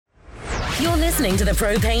You're listening to the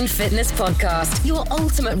Propane Fitness Podcast, your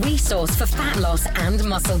ultimate resource for fat loss and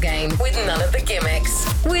muscle gain, with none of the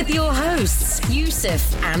gimmicks. With your hosts,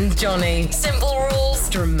 Yusuf and Johnny. Simple rules,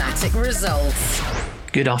 dramatic results.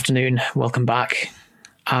 Good afternoon. Welcome back.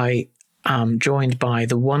 I am joined by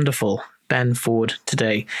the wonderful Ben Ford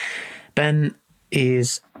today. Ben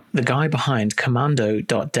is the guy behind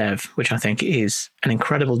commando.dev, which I think is an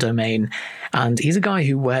incredible domain. And he's a guy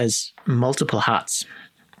who wears multiple hats.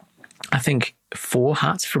 I think 4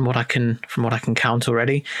 hats from what I can count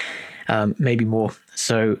already, maybe more.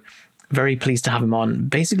 So very pleased to have him on.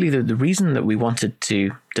 Basically, the reason that we wanted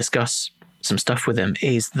to discuss some stuff with him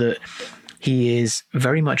is that he is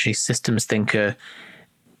very much a systems thinker,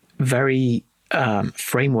 very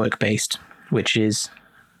framework based, which is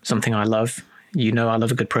something I love. You know, I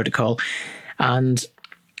love a good protocol. And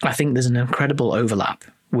I think there's an incredible overlap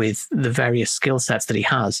with the various skill sets that he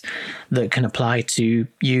has that can apply to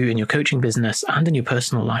you in your coaching business and in your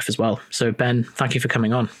personal life as well. So Ben, thank you for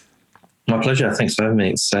coming on. My pleasure. Thanks for having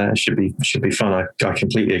me. It should be fun. I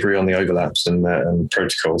completely agree on the overlaps and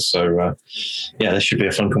protocols. So this should be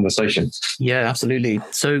a fun conversation. Yeah, absolutely.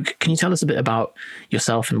 So can you tell us a bit about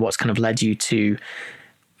yourself and what's kind of led you to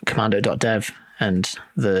commando.dev and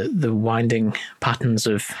the winding patterns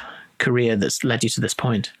of career that's led you to this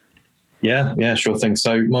point? Yeah, sure thing.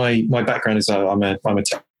 So my background is I'm a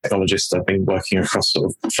technologist. I've been working across sort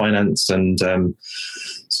of finance and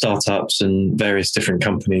startups and various different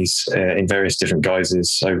companies in various different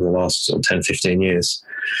guises over the last sort of 10, 15 years.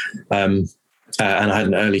 And I had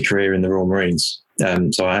an early career in the Royal Marines.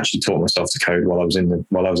 So I actually taught myself to code while I was in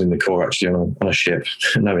the Corps, actually on a ship.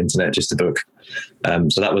 No internet, just a book.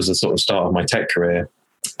 So that was the sort of start of my tech career.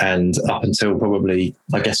 And up until probably,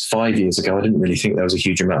 I guess, 5 years ago, I didn't really think there was a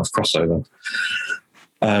huge amount of crossover.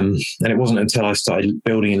 And it wasn't until I started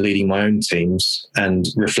building and leading my own teams and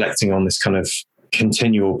reflecting on this kind of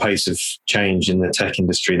continual pace of change in the tech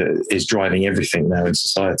industry that is driving everything now in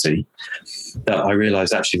society, that I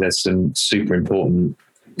realized actually there's some super important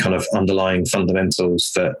kind of underlying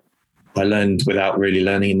fundamentals that I learned without really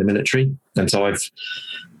learning in the military. And so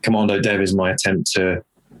Commando Dev is my attempt to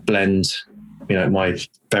blend, my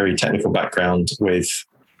very technical background with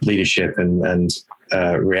leadership and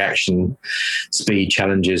reaction speed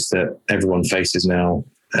challenges that everyone faces now,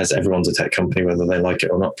 as everyone's a tech company, whether they like it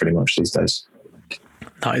or not, pretty much these days.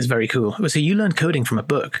 That is very cool. So you learned coding from a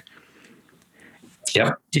book.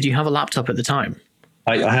 Yeah. Did you have a laptop at the time?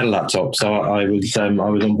 I had a laptop, so I was on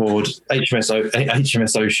board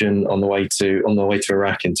HMS Ocean on the way to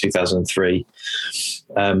Iraq in 2003.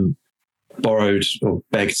 Borrowed or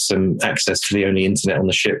begged some access to the only internet on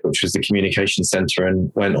the ship, which was the communication center, and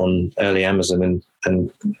went on early Amazon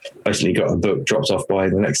and basically got a book dropped off by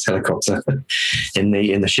the next helicopter in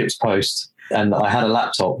the ship's post. And I had a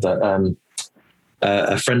laptop that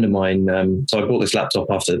a friend of mine. So I bought this laptop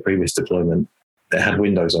after the previous deployment. It had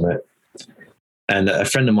Windows on it. And a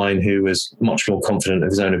friend of mine who was much more confident of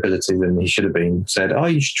his own ability than he should have been said, "Oh,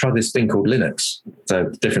 you should try this thing called Linux. It's a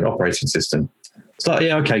different operating system." It's like,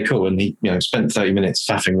 yeah, okay, cool. And he, spent 30 minutes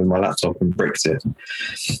faffing with my laptop and bricked it.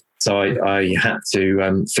 So I had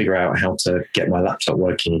to figure out how to get my laptop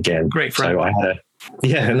working again. Great friend. So I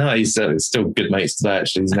had he's still good mates today.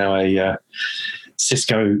 Actually, he's now a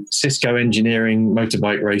Cisco engineering,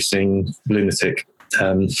 motorbike racing lunatic.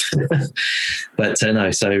 So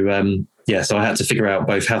I had to figure out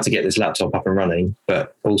both how to get this laptop up and running,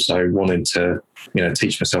 but also wanted to,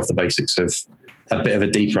 teach myself the basics of a bit of a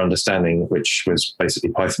deeper understanding, which was basically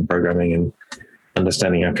Python programming and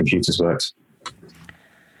understanding how computers worked.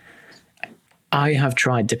 I have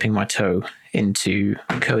tried dipping my toe into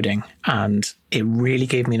coding, and it really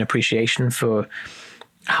gave me an appreciation for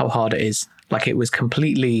how hard it is. Like, it was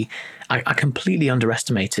completely, I completely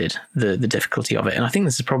underestimated the difficulty of it. And I think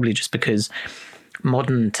this is probably just because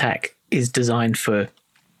modern tech is designed for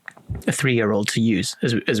a 3-year-old to use,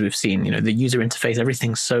 as we've seen. The user interface,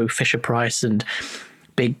 everything's so Fisher-Price and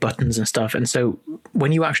big buttons and stuff. And so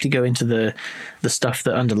when you actually go into the stuff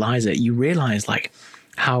that underlies it, you realize like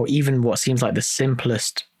how even what seems like the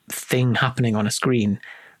simplest thing happening on a screen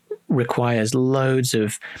requires loads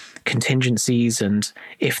of contingencies and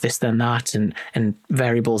if this then that and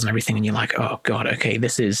variables and everything. And you're like, oh God, okay,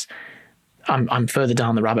 I'm further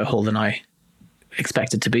down the rabbit hole than I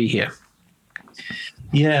expected to be here.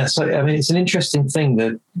 Yeah, so I mean, it's an interesting thing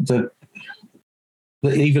that the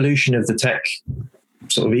evolution of the tech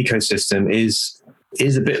sort of ecosystem is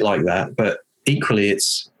a bit like that, but equally,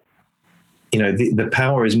 it's the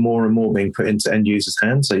power is more and more being put into end users'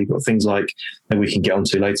 hands. So you've got things like, and we can get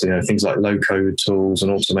onto later, things like low code tools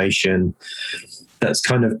and automation. That's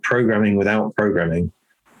kind of programming without programming.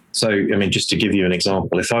 So, I mean, just to give you an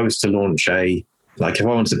example, if I was to launch if I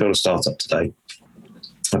wanted to build a startup today,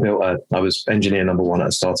 I was engineer number one at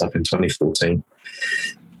a startup in 2014.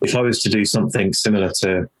 If I was to do something similar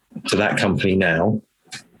to that company now,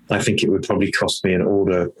 I think it would probably cost me an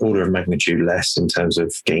order of magnitude less in terms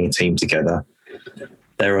of getting a team together.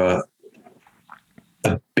 There are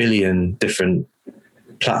a billion different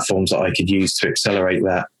platforms that I could use to accelerate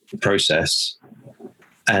that process.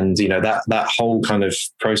 And, that whole kind of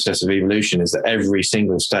process of evolution is that every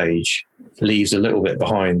single stage leaves a little bit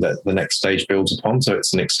behind that the next stage builds upon. So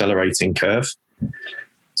it's an accelerating curve.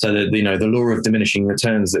 So that, the law of diminishing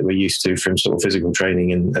returns that we're used to from sort of physical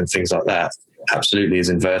training and things like that absolutely is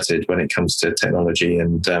inverted when it comes to technology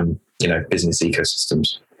and, business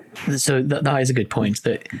ecosystems. So that is a good point,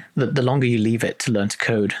 that the longer you leave it to learn to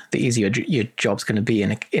code, the easier your job's going to be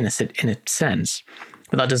in a sense.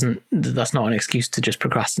 But that's not an excuse to just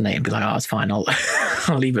procrastinate and be like, oh, it's fine. I'll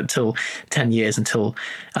leave it till 10 years until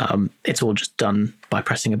it's all just done by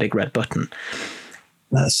pressing a big red button.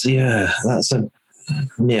 That's a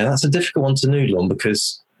difficult one to noodle on,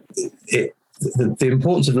 because the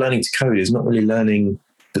importance of learning to code is not really learning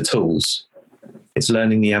the tools. It's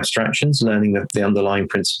learning the abstractions, learning the underlying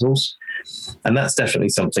principles. And that's definitely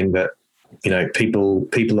something that, people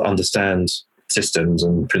that understand systems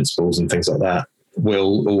and principles and things like that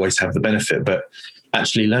will always have the benefit. But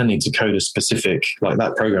actually learning to code a specific, like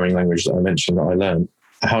that programming language that I mentioned that I learned,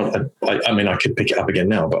 I could pick it up again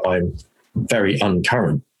now, but I'm very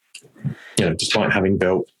uncurrent, despite having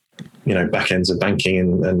built, back ends of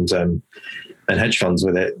banking and hedge funds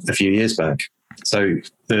with it a few years back. So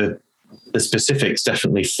the specifics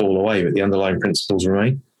definitely fall away, but the underlying principles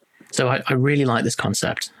remain. So I really like this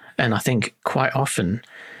concept. And I think quite often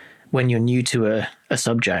when you're new to a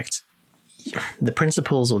subject, the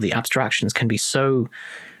principles or the abstractions can be so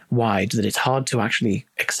wide that it's hard to actually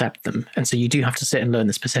accept them. And so you do have to sit and learn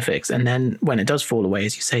the specifics. And then when it does fall away,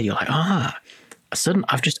 as you say, you're like,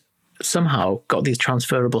 I've just somehow got these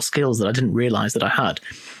transferable skills that I didn't realize that I had.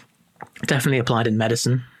 Definitely applied in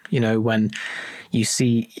medicine, when you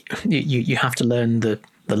see, you have to learn the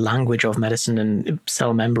language of medicine and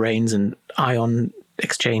cell membranes and ion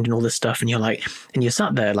exchange and all this stuff. And you're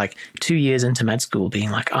sat there like 2 years into med school being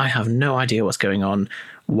like, I have no idea what's going on.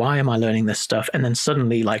 Why am I learning this stuff? And then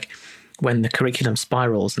suddenly, like, when the curriculum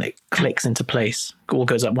spirals and it clicks into place, all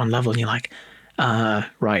goes up one level and you're like,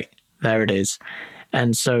 right, there it is.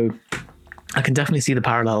 And so I can definitely see the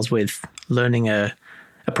parallels with learning a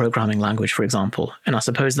programming language, for example. And I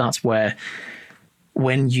suppose that's where,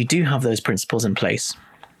 when you do have those principles in place,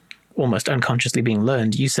 almost unconsciously being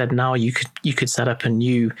learned, you said now you could set up a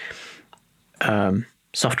new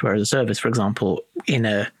software as a service, for example, in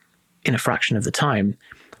a fraction of the time,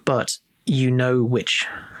 but which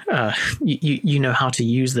you know how to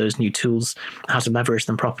use those new tools, how to leverage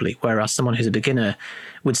them properly, whereas someone who's a beginner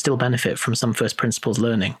would still benefit from some first principles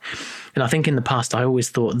learning. And I think in the past, I always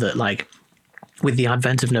thought that, like, with the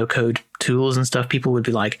advent of no-code tools and stuff, people would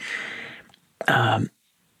be like,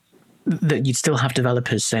 that you'd still have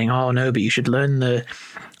developers saying, oh no, but you should learn the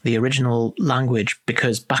original language,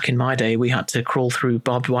 because back in my day we had to crawl through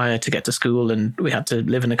barbed wire to get to school and we had to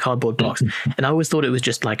live in a cardboard box. And I always thought it was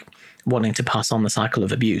just like wanting to pass on the cycle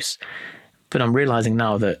of abuse. But I'm realizing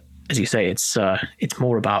now that, as you say, it's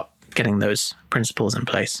more about getting those principles in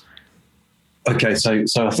place. Okay, so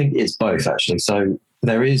I think it's both, actually. So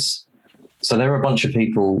there are a bunch of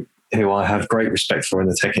people who I have great respect for in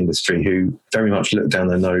the tech industry who very much look down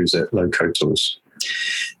their nose at low-code tools.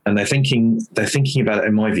 And they're thinking about it,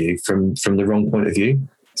 in my view, from the wrong point of view.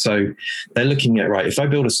 So they're looking at, right, if I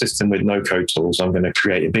build a system with no-code tools, I'm going to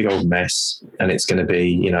create a big old mess, and it's going to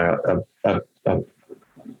be, a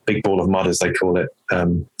big ball of mud, as they call it,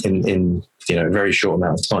 in a very short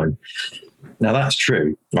amount of time. Now, that's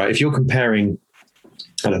true, right? If you're comparing,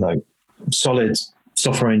 solid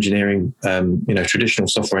software engineering, traditional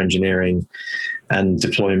software engineering and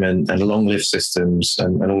deployment and long-lived systems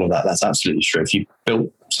and all of that, that's absolutely true. If you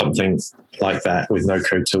built something like that with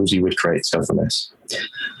no-code tools, you would create yourself a mess.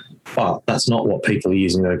 But that's not what people are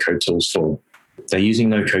using no-code tools for. They're using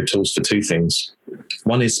no-code tools for two things.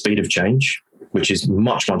 One is speed of change, which is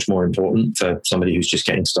much, much more important for somebody who's just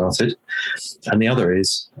getting started. And the other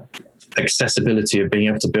is accessibility of being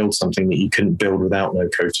able to build something that you couldn't build without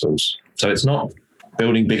no-code tools. So it's not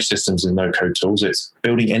building big systems with no-code tools. It's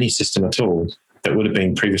building any system at all that would have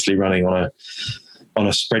been previously running on a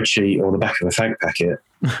spreadsheet or the back of a fag packet,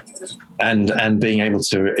 and being able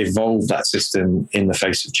to evolve that system in the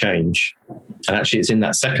face of change. And actually, it's in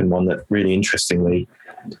that second one that, really interestingly,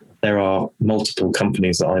 there are multiple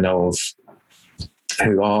companies that I know of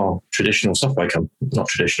who are traditional software not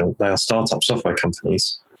traditional, they are startup software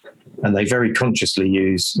companies, and they very consciously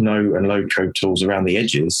use no and low code tools around the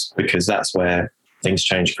edges, because that's where things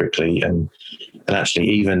change quickly. And actually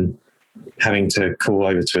even having to call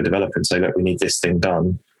over to a developer and say, look, we need this thing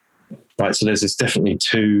done. Right. So there's definitely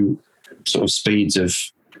two sort of speeds of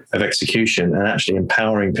execution, and actually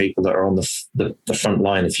empowering people that are on the front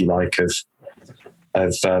line, if you like,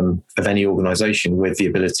 of any organization with the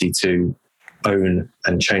ability to own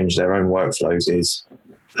and change their own workflows is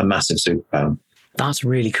a massive superpower. That's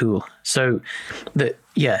really cool. So the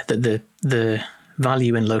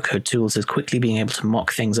value in low-code tools is quickly being able to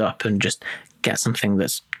mock things up and just get something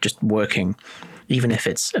that's just working, even if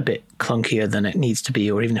it's a bit clunkier than it needs to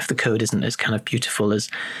be, or even if the code isn't as kind of beautiful as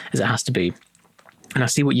it has to be. And I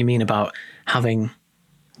see what you mean about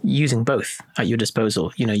using both at your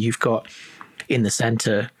disposal. You know, you've got in the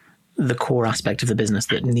center the core aspect of the business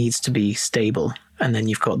that needs to be stable, and then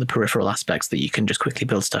you've got the peripheral aspects that you can just quickly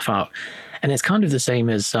build stuff out. And it's kind of the same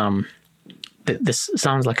as this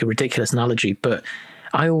sounds like a ridiculous analogy, but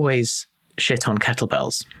I always shit on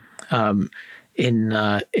kettlebells in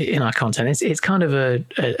our content. It's kind of a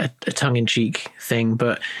tongue-in-cheek thing,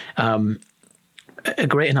 but a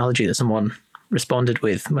great analogy that someone responded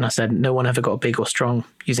with when I said no one ever got big or strong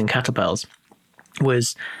using kettlebells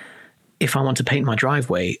was, if I want to paint my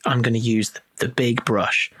driveway, I'm going to use the big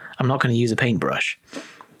brush. I'm not going to use a paintbrush.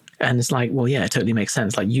 And it's like, well, yeah, it totally makes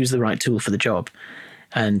sense. Like, use the right tool for the job.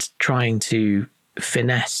 And trying to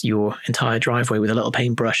finesse your entire driveway with a little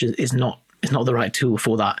paintbrush is not the right tool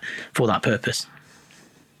for that purpose.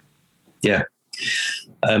 Yeah.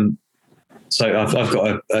 So I've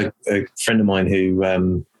got a friend of mine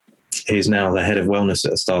who is now the head of wellness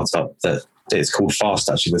at a startup that it's called Fast,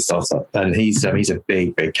 actually, the startup. And he's a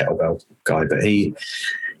big kettlebell guy, but he,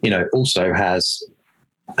 also has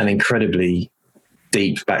an incredibly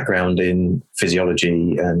deep background in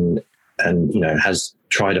physiology and has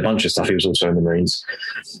tried a bunch of stuff. He was also in the Marines.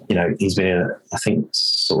 He's been I think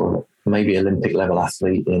sort of maybe Olympic level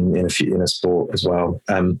athlete in a sport as well.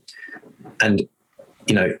 And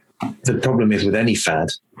the problem is with any fad,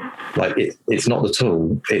 like it's not the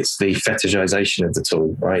tool, it's the fetishization of the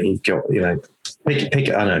tool, right? You've got, pick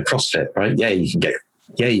I don't know, CrossFit, right? Yeah, you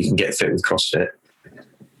can get fit with CrossFit.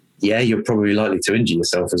 Yeah, you're probably likely to injure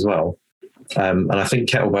yourself as well. And I think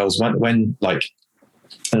kettlebells, when like,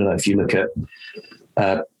 I don't know if you look at,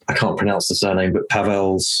 I can't pronounce the surname, but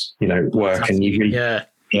Pavel's, work, and you read,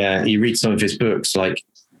 you read some of his books, like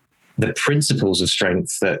the principles of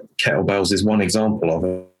strength that kettlebells is one example of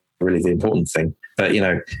really the important thing. But,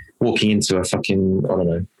 walking into a fucking, I don't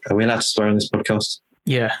know, are we allowed to swear on this podcast?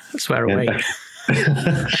 Yeah, swear away.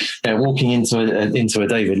 Yeah, walking into a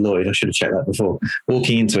David Lloyd, I should have checked that before.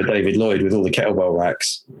 Walking into a David Lloyd with all the kettlebell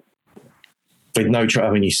racks with no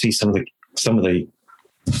you see some of the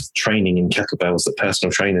training in kettlebells that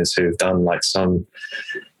personal trainers who have done like some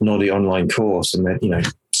naughty online course, and they're,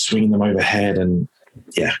 swinging them overhead, and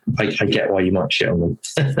yeah, I get why you might shit on them.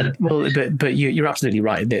 Well, but you're absolutely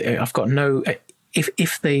right. I've got no,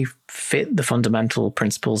 if they fit the fundamental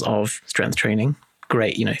principles of strength training,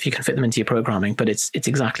 great, if you can fit them into your programming, but it's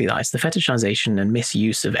exactly that. It's the fetishization and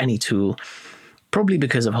misuse of any tool, probably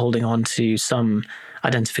because of holding on to some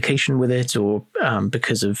identification with it, or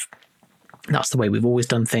because of that's the way we've always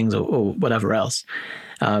done things, or whatever else.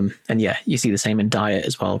 And yeah, you see the same in diet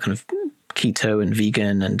as well, kind of keto and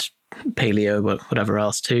vegan and paleo, but whatever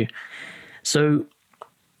else too. So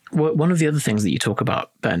one of the other things that you talk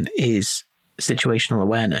about, Ben, is situational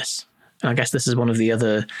awareness. And I guess this is one of the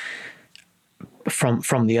other,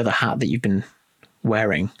 from the other hat that you've been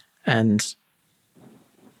wearing. And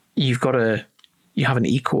you have an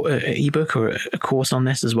ebook or a course on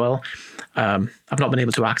this as well. I've not been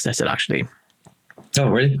able to access it, actually. Oh,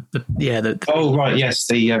 really? Right. Yes.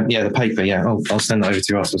 The paper. Yeah. I'll send that over to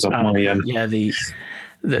you afterwards.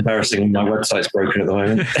 Embarrassing. My website's broken at the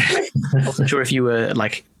moment. I wasn't sure if you were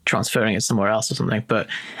like transferring it somewhere else or something, but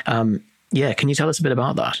can you tell us a bit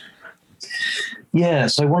about that? Yeah.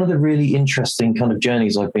 So one of the really interesting kind of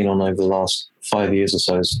journeys I've been on over the last 5 years or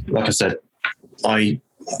so is, like I said, I've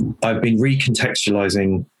been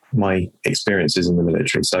recontextualizing my experiences in the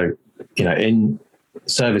military. So, in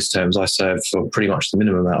service terms, I served for pretty much the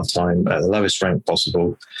minimum amount of time at the lowest rank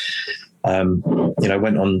possible.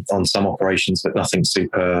 Went on some operations, but nothing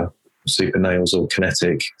super nails or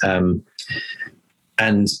kinetic. And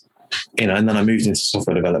then I moved into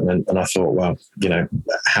software development, and I thought, well,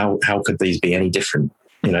 how could these be any different?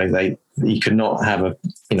 You could not have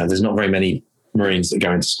there's not very many Marines that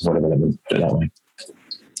go into software development, put it that way.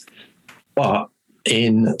 But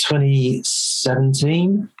in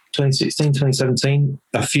 2017, 2016, 2017,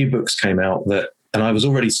 a few books came out and I was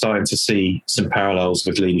already starting to see some parallels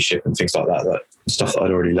with leadership and things like that stuff that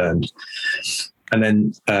I'd already learned. And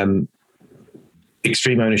then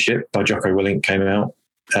Extreme Ownership by Jocko Willink came out.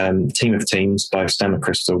 Team of Teams by Stan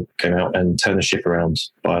McChrystal came out, and Turn the Ship Around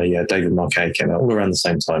by David Marquet came out, all around the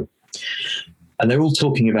same time. And they're all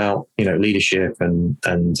talking about, leadership and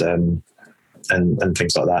things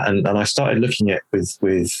like that. And I started looking at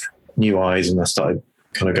with new eyes, and I started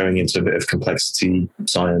kind of going into a bit of complexity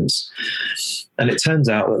science. And it turns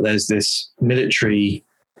out that there's this military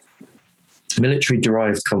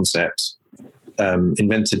derived concept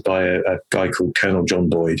invented by a guy called Colonel John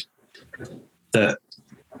Boyd that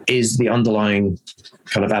is the underlying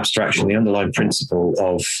kind of abstraction, the underlying principle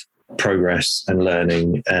of progress and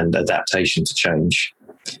learning and adaptation to change.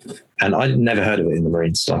 And I'd never heard of it in the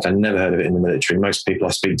Marines. Like, I never heard of it in the military. Most people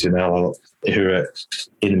I speak to now who are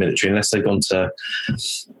in the military, unless they've gone to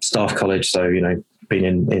staff college, so, been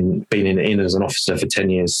in as an officer for 10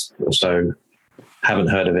 years or so, haven't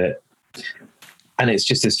heard of it. And it's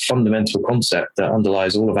just this fundamental concept that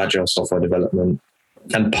underlies all of agile software development.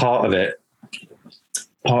 And part of it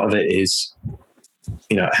is,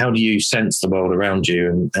 how do you sense the world around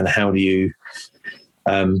you, and how do you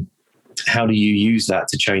use that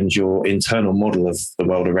to change your internal model of the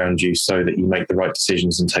world around you so that you make the right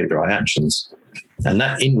decisions and take the right actions? And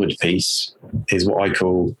that inward piece is what I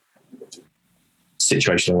call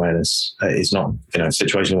situational awareness. It's not,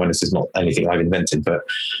 situational awareness is not anything I've invented, but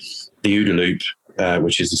the OODA loop,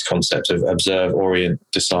 which is this concept of observe, orient,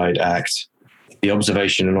 decide, act. The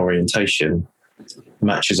observation and orientation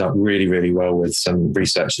matches up really, really well with some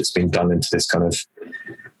research that's been done into this kind of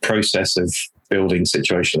process of building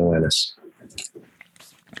situational awareness.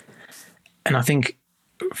 And I think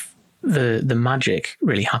the magic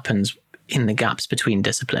really happens in the gaps between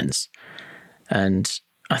disciplines. And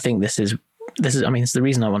I think this is it's the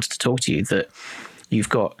reason I wanted to talk to you, that you've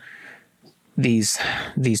got these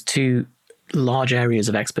two large areas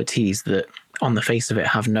of expertise that on the face of it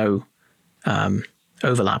have no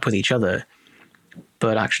overlap with each other.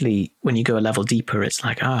 But actually, when you go a level deeper, it's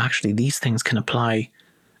like, actually, these things can apply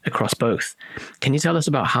across both. Can you tell us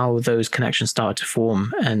about how those connections started to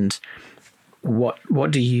form, and what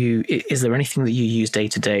is there anything that you use day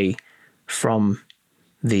to day from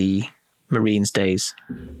the Marines days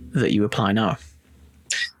that you apply now?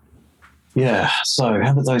 Yeah. So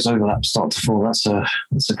how did those overlaps start to form? That's a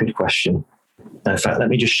good question. In fact, let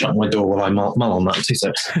me just shut my door while I mull on that. 2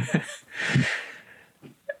 seconds.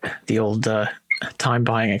 The old time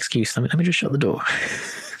buying excuse. Let me just shut the door.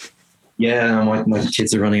 Yeah, my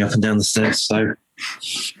kids are running up and down the stairs.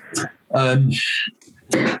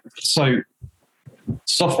 So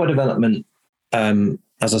software development,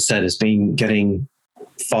 as I said, has been getting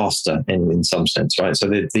faster in some sense, right? So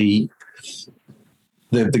the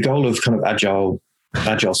goal of kind of agile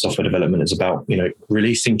software development is about,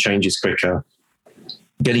 releasing changes quicker,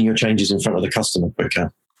 getting your changes in front of the customer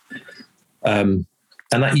quicker. And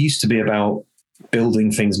that used to be about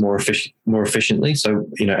building things more efficiently. So,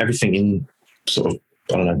 everything in sort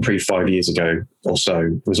of, pre 5 years ago or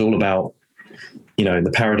so was all about,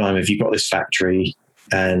 the paradigm of, you've got this factory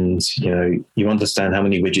and, you understand how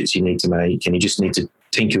many widgets you need to make, and you just need to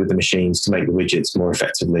tinker with the machines to make the widgets more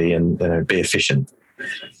effectively and, be efficient.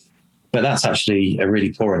 But that's actually a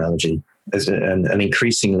really poor analogy, an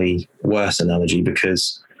increasingly worse analogy,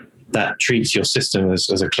 because that treats your system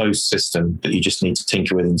as a closed system that you just need to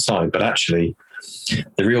tinker with inside. But actually,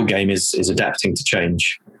 the real game is adapting to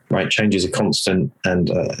change, right? Change is a constant and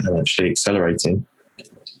actually accelerating.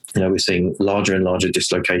 We're seeing larger and larger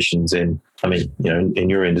dislocations in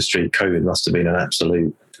your industry. COVID must have been an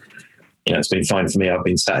absolute, it's been fine for me. I've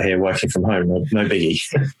been sat here working from home, no biggie.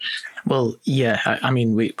 Well, yeah,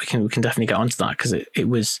 we can definitely get onto that, because it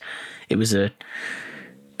was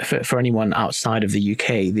for anyone outside of the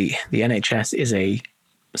UK, the NHS is a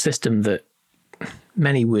system that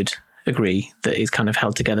many would agree that is kind of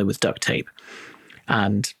held together with duct tape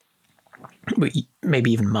and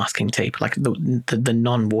maybe even masking tape, like the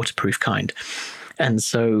non-waterproof kind. And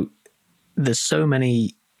so there's so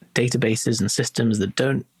many databases and systems that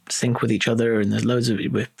don't sync with each other, and there's loads of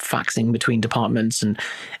we're faxing between departments and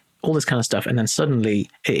all this kind of stuff. And then suddenly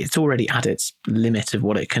it's already at its limit of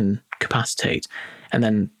what it can capacitate. And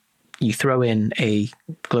then you throw in a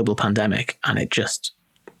global pandemic, and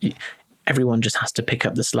everyone just has to pick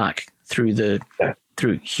up the slack through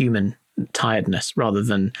human tiredness rather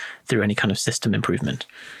than through any kind of system improvement.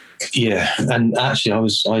 Yeah, and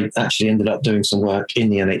actually, I ended up doing some work in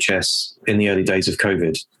the NHS in the early days of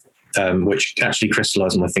COVID, which actually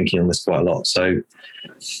crystallised my thinking on this quite a lot. So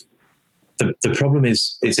the problem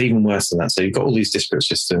is it's even worse than that. So you've got all these disparate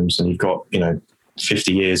systems, and you've got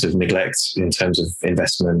 50 years of neglect in terms of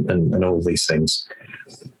investment and all of these things.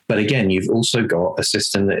 But again, you've also got a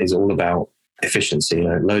system that is all about efficiency.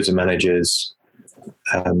 Loads of managers,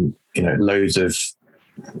 loads of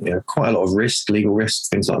quite a lot of risk, legal risk,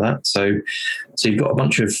 things like that. So you've got a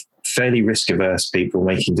bunch of fairly risk-averse people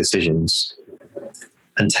making decisions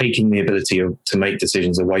and taking the ability to make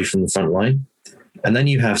decisions away from the front line. And then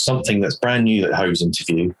you have something that's brand new that hoves into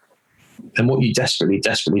view. And what you desperately,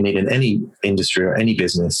 desperately need in any industry or any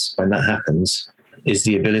business when that happens is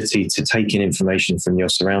the ability to take in information from your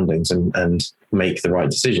surroundings and make the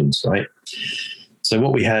right decisions, right? So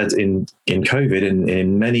what we had in COVID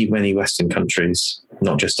in many, many Western countries,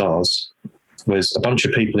 not just ours, was a bunch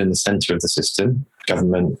of people in the center of the system,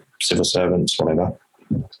 government, civil servants, whatever,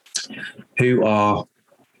 who are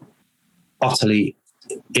utterly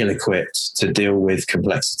ill-equipped to deal with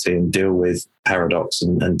complexity and deal with paradox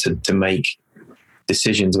and to make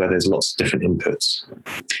decisions where there's lots of different inputs.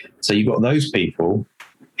 So you've got those people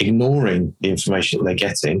ignoring the information that they're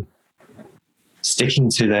getting, sticking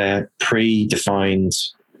to their predefined,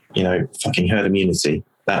 fucking herd immunity.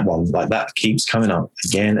 That one, like that keeps coming up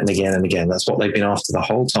again and again and again. That's what they've been after the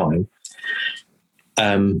whole time.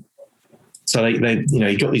 So they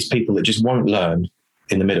you've got these people that just won't learn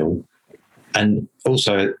in the middle, and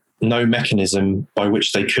also no mechanism by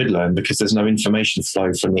which they could learn because there's no information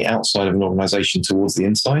flow from the outside of an organization towards the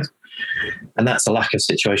inside. And that's a lack of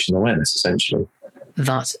situational awareness, essentially.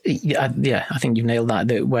 That's, I think you've nailed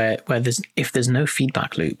that, where if there's no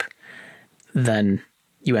feedback loop, then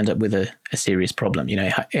you end up with a serious problem.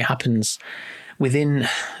 It happens within,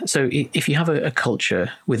 so if you have a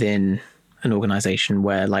culture within an organization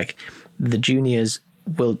where like the juniors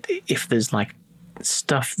will, if there's like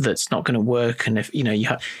stuff that's not going to work, and if you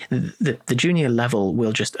have the junior level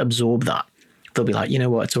will just absorb that. They'll be like,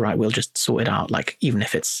 what, it's all right, we'll just sort it out, like even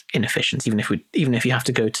if it's inefficient, even if you have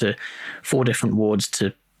to go to 4 different wards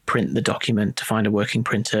to print the document, to find a working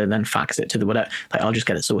printer, then fax it to the whatever, like I'll just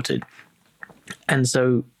get it sorted. And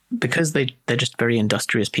so because they're just very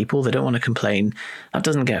industrious people, they don't want to complain. That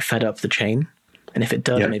doesn't get fed up the chain, and if it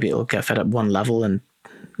does, maybe it'll get fed up one level and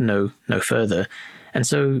no further. And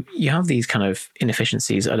so you have these kind of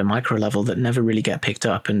inefficiencies at a micro level that never really get picked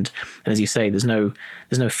up. And as you say, there's no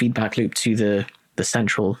feedback loop to the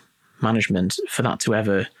central management for that to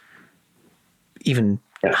ever even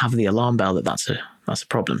have the alarm bell that's a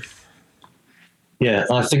problem. Yeah,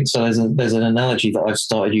 I think so. There's an analogy that I've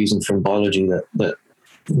started using from biology that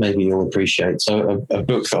maybe you'll appreciate. So a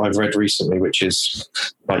book that I've read recently, which is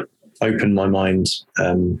like opened my mind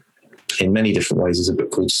in many different ways, is a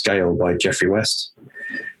book called Scale by Geoffrey West.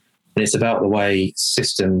 And it's about the way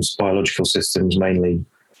systems, biological systems mainly,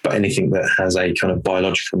 but anything that has a kind of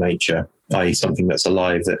biological nature, i.e. something that's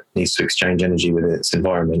alive that needs to exchange energy with its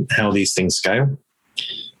environment, how these things scale.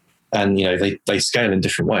 And, they scale in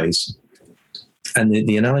different ways. And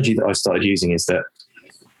the analogy that I started using is that,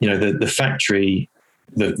 the factory,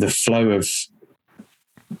 the flow of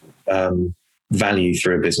value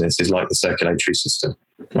through a business is like the circulatory system,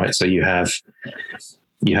 right? So you have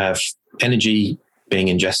energy being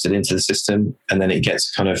ingested into the system, and then it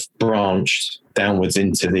gets kind of branched downwards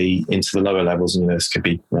into the lower levels. And this could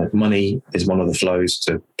be money is one of the flows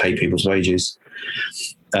to pay people's wages,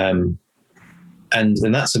 and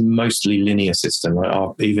that's a mostly linear system,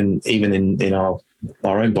 right? Even in our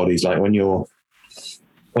own bodies, like when you're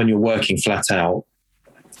working flat out,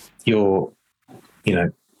 you're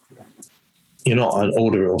not an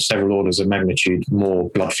order or several orders of magnitude more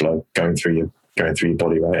blood flow going through your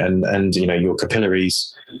body, right? And your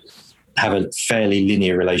capillaries have a fairly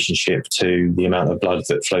linear relationship to the amount of blood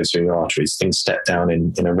that flows through your arteries. Things step down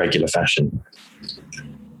in a regular fashion.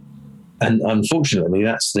 And unfortunately,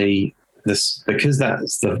 because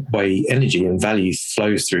that's the way energy and value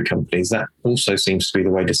flows through companies, that also seems to be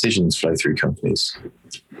the way decisions flow through companies.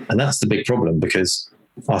 And that's the big problem, because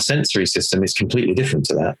our sensory system is completely different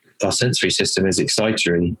to that. Our sensory system is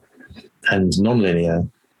excitatory and nonlinear,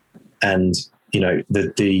 and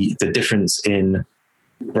the difference in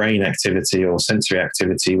brain activity or sensory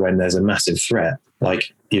activity when there's a massive threat,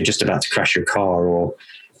 like you're just about to crash your car, or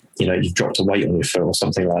you've dropped a weight on your foot or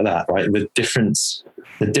something like that, right? The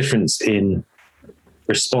difference in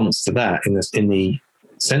response to that in the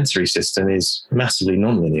sensory system is massively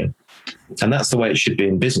nonlinear. And that's the way it should be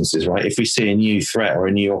in businesses, right? If we see a new threat or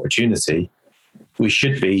a new opportunity, we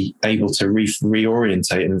should be able to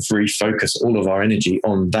reorientate and refocus all of our energy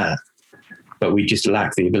on that. But we just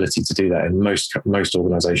lack the ability to do that in most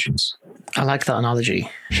organizations. I like that analogy.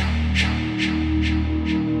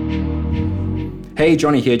 Hey,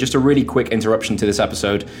 Johnny here. Just a really quick interruption to this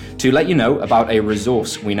episode to let you know about a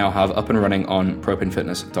resource we now have up and running on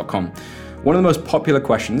propanefitness.com. One of the most popular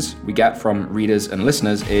questions we get from readers and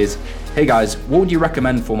listeners is, hey guys, what would you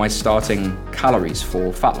recommend for my starting calories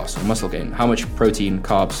for fat loss or muscle gain? How much protein,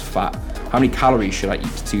 carbs, fat? How many calories should I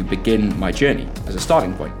eat to begin my journey as a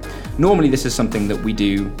starting point? Normally, this is something that we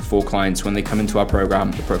do for clients when they come into our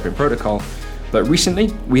program, the Propane Protocol. But recently,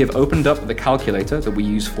 we have opened up the calculator that we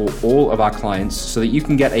use for all of our clients so that you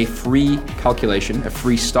can get a free calculation, a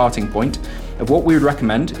free starting point of what we would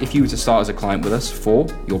recommend if you were to start as a client with us for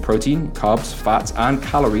your protein, carbs, fats, and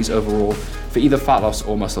calories overall for either fat loss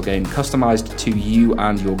or muscle gain, customized to you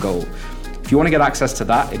and your goal. If you want to get access to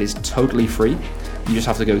that, it is totally free. You just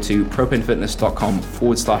have to go to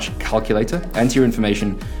propanefitness.com/calculator, enter your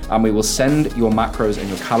information, and we will send your macros and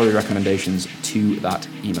your calorie recommendations to that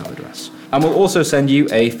email address. And we'll also send you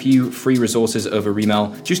a few free resources over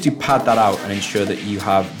email just to pad that out and ensure that you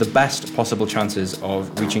have the best possible chances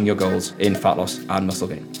of reaching your goals in fat loss and muscle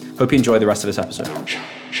gain. Hope you enjoy the rest of this episode.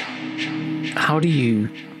 How do you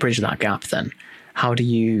bridge that gap then? How do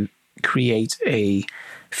you create a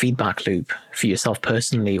feedback loop for yourself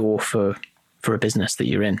personally or for a business that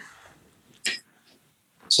you're in?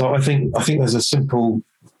 So I think there's a simple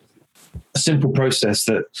process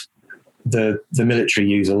that the military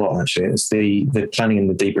use a lot, actually. It's the planning and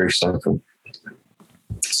the debrief cycle.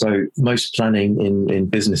 So most planning in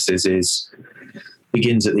businesses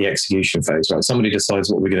begins at the execution phase, right? Somebody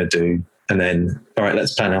decides what we're going to do, and then, all right,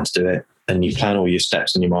 let's plan how to do it. And you plan all your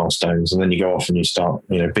steps and your milestones, and then you go off and you start,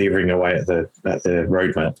 beavering away at the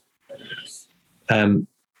roadmap.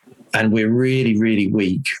 And we're really, really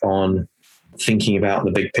weak on thinking about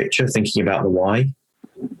the big picture, thinking about the why.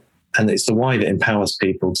 And it's the why that empowers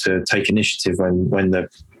people to take initiative when the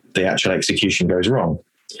actual execution goes wrong.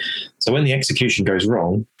 So when the execution goes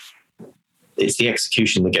wrong, it's the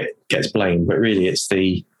execution that gets blamed, but really it's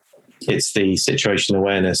the situational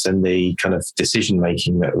awareness and the kind of decision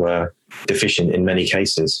making that were deficient in many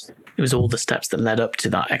cases. It was all the steps that led up to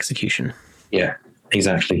that execution. Yeah,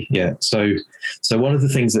 exactly. Yeah. So one of the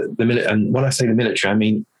things that and when I say the military, I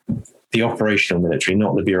mean the operational military,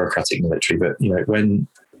 not the bureaucratic military, but when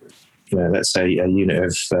let's say a unit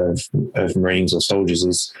of Marines or soldiers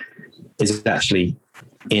is actually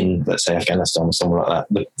in, let's say, Afghanistan or somewhere like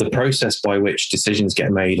that. The process by which decisions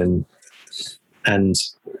get made and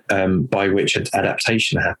by which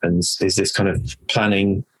adaptation happens is this kind of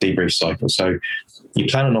planning debrief cycle. So you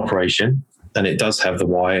plan an operation, and it does have the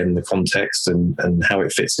why and the context and how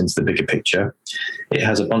it fits into the bigger picture. It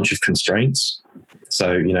has a bunch of constraints.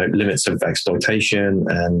 So, limits of exploitation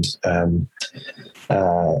and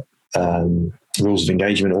rules of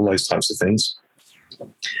engagement, all those types of things.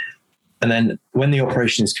 And then when the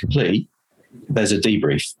operation is complete, there's a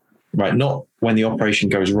debrief, right? Not when the operation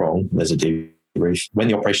goes wrong, there's a debrief. When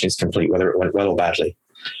the operation is complete, whether it went well or badly.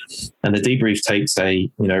 And the debrief takes a,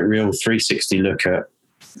 real 360 look at,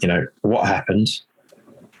 what happened,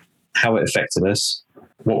 how it affected us,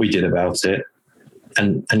 what we did about it.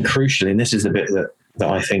 And crucially, and this is the bit that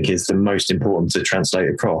I think is the most important to translate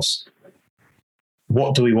across,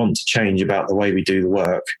 what do we want to change about the way we do the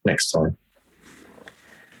work next time?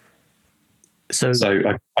 So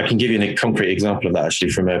I can give you a concrete example of that,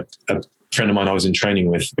 actually, from a friend of mine I was in training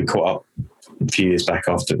with. We caught up a few years back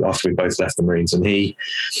after we both left the Marines, and he'd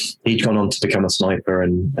gone on to become a sniper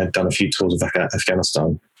and had done a few tours of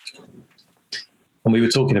Afghanistan. And we were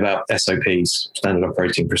talking about SOPs, standard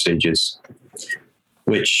operating procedures,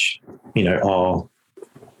 which, are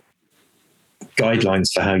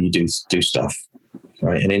guidelines for how you do stuff.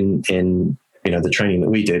 Right. And in the training that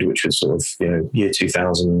we did, which was sort of, year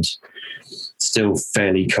 2000, still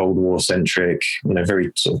fairly Cold War centric,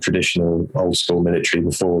 very sort of traditional old school military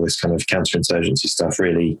before this kind of counterinsurgency stuff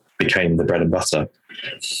really became the bread and butter,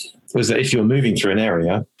 was that if you're moving through an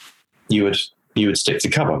area, you would stick to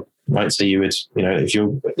cover, right? So you would, if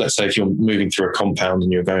you're moving through a compound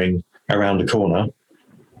and you're going around a corner,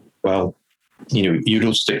 well, you'd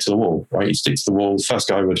all stick to the wall, right? You stick to the wall. The first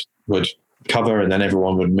guy would cover, and then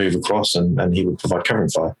everyone would move across and he would provide covering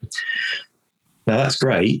fire. Now that's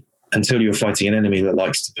great until you're fighting an enemy that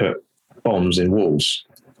likes to put bombs in walls.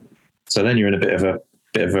 So then you're in a bit of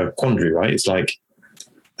a quandary, right? It's like,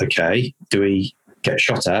 okay, do we get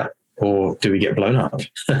shot at or do we get blown up?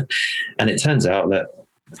 And it turns out that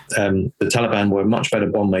the Taliban were much better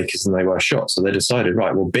bomb makers than they were shot. So they decided,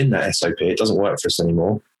 right, we'll bin that SOP. It doesn't work for us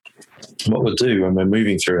anymore. What we'll do when we're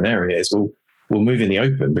moving through an area is we'll move in the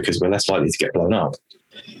open because we're less likely to get blown up.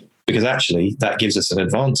 Because actually that gives us an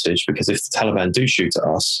advantage, because if the Taliban do shoot at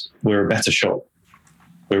us, we're a better shot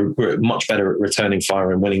we're much better at returning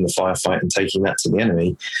fire and winning the firefight and taking that to the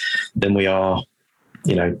enemy than we are,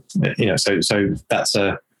 so that's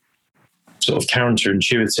a sort of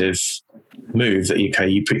counterintuitive move that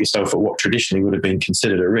you put yourself at what traditionally would have been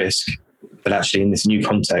considered a risk, but actually in this new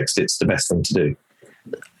context, it's the best thing to do.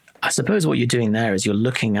 I suppose what you're doing there is you're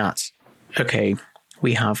looking at, okay,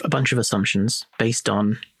 we have a bunch of assumptions based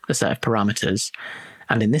on a set of parameters.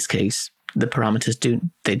 And in this case, the parameters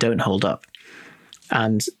don't hold up.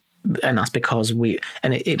 And that's because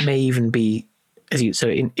it may even be,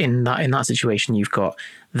 in that situation, you've got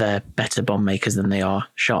they're better bomb makers than they are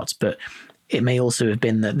shots, but it may also have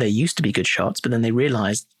been that they used to be good shots, but then they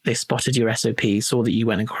realized, they spotted your SOP, saw that you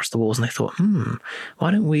went across the walls, and they thought,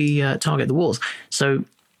 why don't we target the walls? So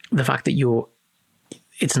the fact that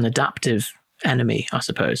it's an adaptive enemy, I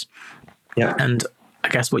suppose. Yeah. And I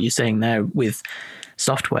guess what you're saying there with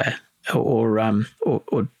software or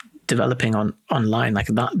developing online, like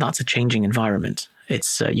that's a changing environment.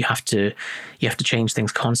 It's you have to change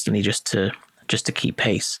things constantly just to keep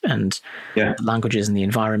pace, and the languages and the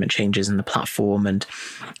environment changes and the platform and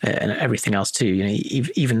everything else too.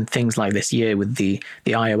 Even things like this year with the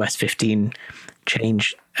iOS 15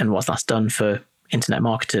 change and what that's done for internet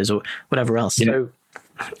marketers or whatever else. Yeah.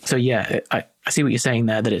 So I see what you're saying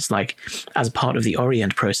there, that it's like, as part of the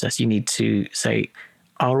orient process, you need to say,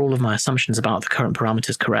 are all of my assumptions about the current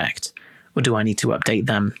parameters correct, or do I need to update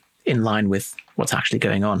them in line with what's actually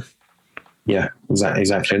going on? Yeah,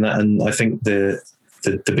 exactly. And I think the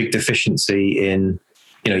big deficiency in,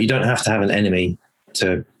 you don't have to have an enemy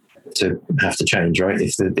to have to change, right?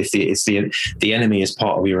 If the enemy is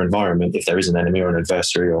part of your environment, if there is an enemy or an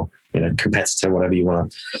adversary or competitor, whatever you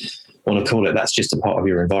want to call it, that's just a part of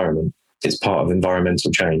your environment. It's part of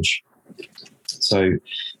environmental change. So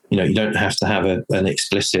you don't have to have an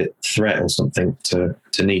explicit threat or something to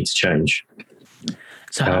need to change.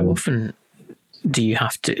 So how often do you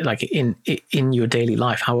have to, like in your daily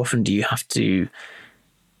life, how often do you have to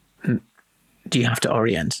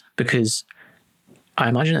orient? Because I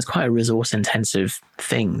imagine it's quite a resource intensive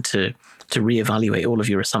thing to reevaluate all of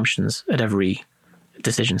your assumptions at every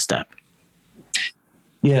decision step.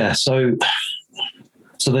 Yeah. So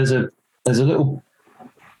there's a little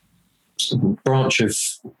branch of,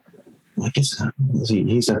 I guess,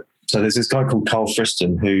 so there's this guy called Carl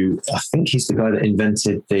Friston, who I think he's the guy that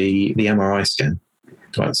invented the MRI scan,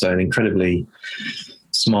 right? So an incredibly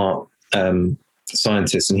smart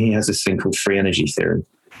scientist, and he has this thing called free energy theory.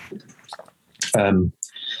 And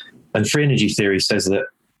free energy theory says that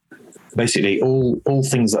basically all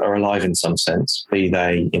things that are alive in some sense, be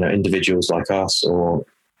they individuals like us or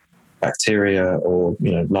bacteria or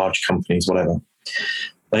large companies, whatever,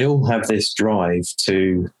 they all have this drive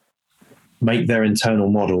to make their internal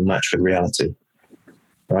model match with reality,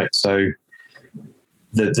 right? So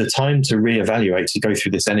the time to reevaluate, to go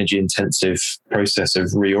through this energy intensive process of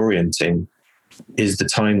reorienting, is the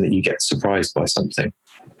time that you get surprised by something,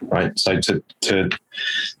 right? So to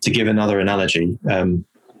give another analogy,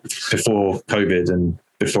 before COVID and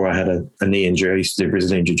before I had a knee injury, I used to do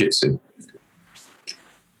Brazilian Jiu-Jitsu.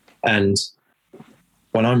 And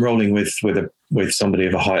when I'm rolling with somebody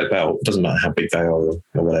of a higher belt, it doesn't matter how big they are or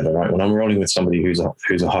whatever, right? When I'm rolling with somebody who's a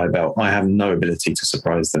high belt, I have no ability to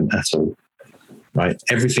surprise them at all, right?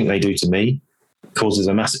 Everything they do to me causes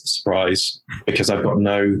a massive surprise because I've got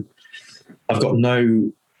no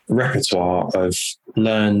repertoire of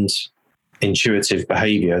learned intuitive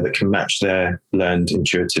behavior that can match their learned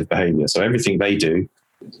intuitive behavior. So everything they do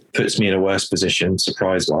puts me in a worse position,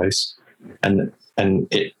 surprise-wise, and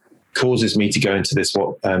it causes me to go into this,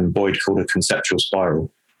 what Boyd called a conceptual spiral.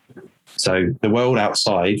 So the world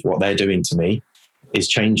outside, what they're doing to me, is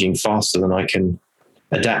changing faster than I can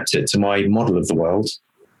adapt it to my model of the world,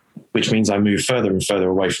 which means I move further and further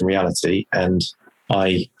away from reality and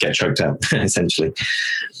I get choked out, essentially.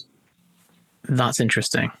 That's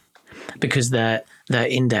interesting, because their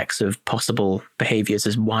index of possible behaviors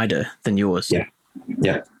is wider than yours.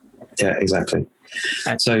 Yeah, exactly.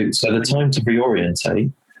 So the time to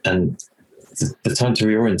reorientate, and the time to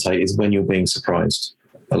reorientate is when you're being surprised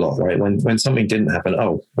a lot, right? When something didn't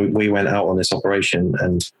happen, we went out on this operation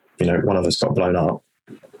and one of us got blown up.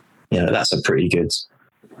 That's a pretty good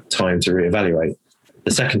time to reevaluate.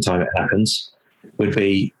 The second time it happens would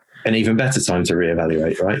be an even better time to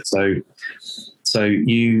reevaluate, right? So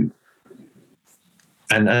you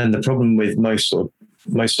and the problem with most sort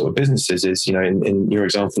of businesses is, in your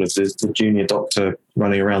example of the junior doctor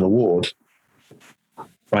running around the ward,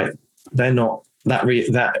 right? They're not that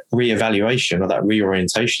reevaluation or that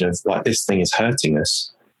reorientation of like, this thing is hurting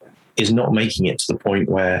us, is not making it to the point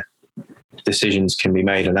where decisions can be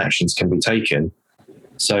made and actions can be taken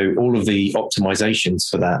So all of the optimizations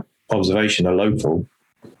for that observation are local,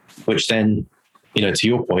 which then, to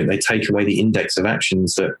your point, they take away the index of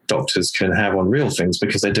actions that doctors can have on real things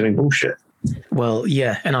because they're doing bullshit. Well,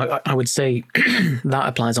 yeah, and I would say that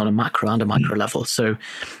applies on a macro and a micro level. So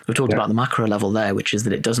we've talked about the macro level there, which is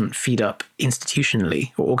that it doesn't feed up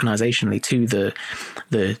institutionally or organizationally to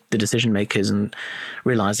the decision makers, and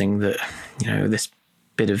realizing that, this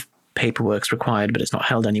bit of paperwork's required, but it's not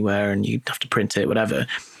held anywhere and you have to print it, whatever.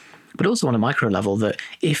 But also on a micro level, that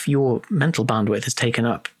if your mental bandwidth is taken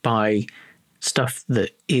up by stuff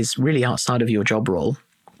that is really outside of your job role,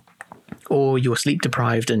 or you're sleep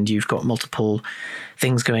deprived and you've got multiple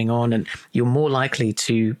things going on, and you're more likely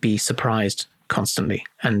to be surprised constantly,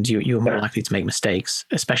 and you're more likely to make mistakes.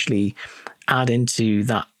 Especially add into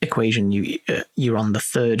that equation, you're on the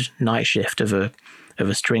third night shift of a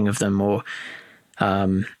string of them, or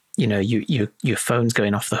your phone's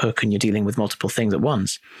going off the hook and you're dealing with multiple things at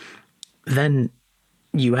once. Then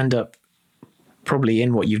you end up probably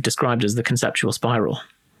in what you've described as the conceptual spiral.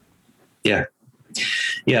 Yeah.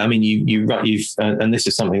 I mean, you've and this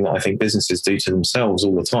is something that I think businesses do to themselves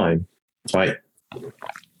all the time, right?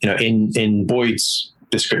 In Boyd's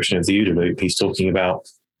description of the OODA loop, he's talking about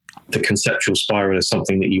the conceptual spiral as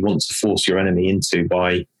something that you want to force your enemy into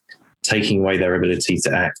by taking away their ability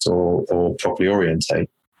to act or properly orientate.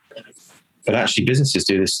 But actually, businesses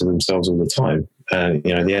do this to themselves all the time. The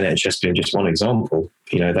NHS being just one example.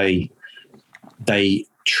 They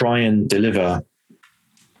try and deliver.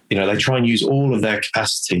 They try and use all of their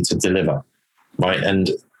capacity to deliver, right? And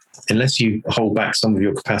unless you hold back some of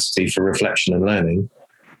your capacity for reflection and learning,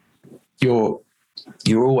 you're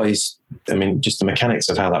always, just the mechanics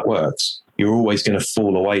of how that works, you're always going to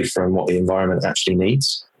fall away from what the environment actually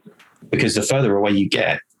needs. Because the further away you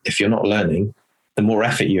get, if you're not learning, the more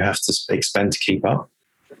effort you have to expend to keep up.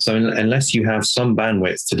 So unless you have some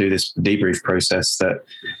bandwidth to do this debrief process that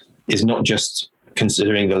is not just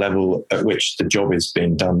considering the level at which the job is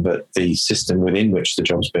being done, but the system within which the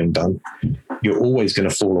job's being done, you're always going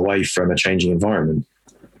to fall away from a changing environment.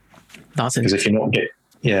 That's because if you're not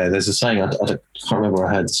there's a saying, I can't remember where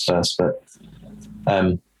I heard this first, but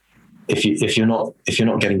if you're not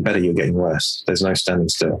getting better, you're getting worse. There's no standing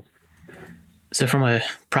still. So from a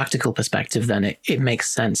practical perspective, then it makes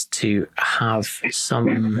sense to have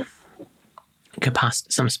some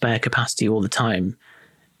spare capacity all the time.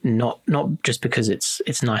 Not just because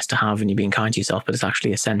it's nice to have and you're being kind to yourself, but it's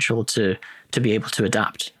actually essential to be able to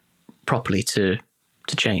adapt properly to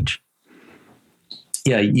change.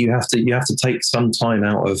 Yeah, you have to take some time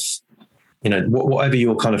out of, whatever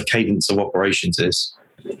your kind of cadence of operations is.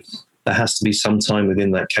 There has to be some time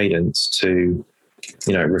within that cadence to,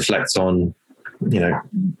 reflect on,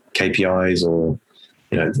 KPIs, or,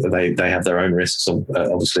 they have their own risks,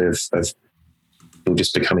 obviously, of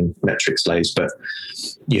just becoming metric slaves, but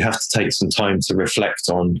you have to take some time to reflect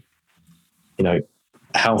on,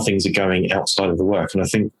 how things are going outside of the work. And I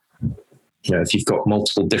think, if you've got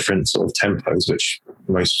multiple different sort of tempos, which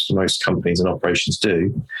most companies and operations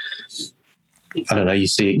do, I don't know, you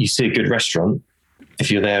see a good restaurant. If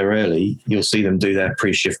you're there early, you'll see them do their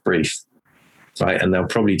pre-shift brief, right? And they'll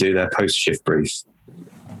probably do their post-shift brief,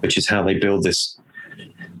 which is how they build this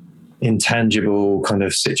intangible kind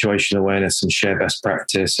of situation awareness and share best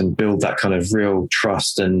practice and build that kind of real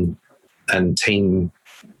trust and team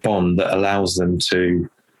bond that allows them to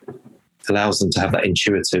have that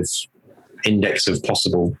intuitive index of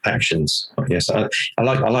possible actions. Yes, I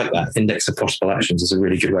like that. Index of possible actions is a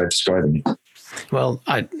really good way of describing it. Well,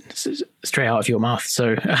 straight out of your mouth.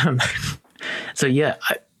 So, yeah,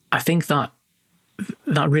 I think that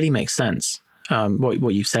really makes sense.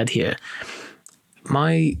 What you've said here.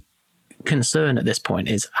 My concern at this point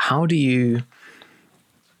is how do you,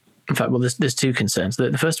 in fact, well, there's two concerns.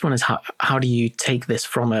 The first one is how do you take this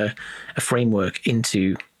from a framework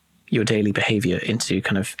into your daily behavior, into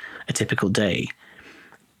kind of a typical day?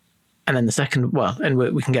 And then the second, and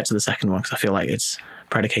we can get to the second one because I feel like it's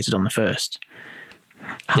predicated on the first.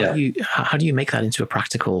 How do you make that into a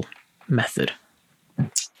practical method?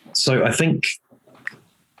 So I think,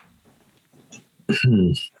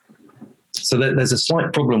 so there's a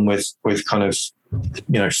slight problem with kind of,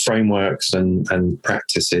 frameworks and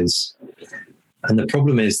practices. And the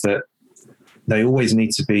problem is that they always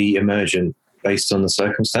need to be emergent based on the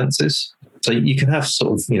circumstances. So you can have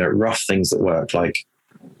sort of, rough things that work, like,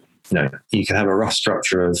 you can have a rough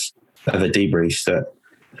structure of a debrief that,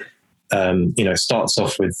 starts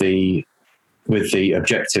off with the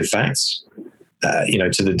objective facts,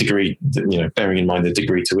 to the degree that, bearing in mind the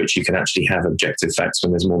degree to which you can actually have objective facts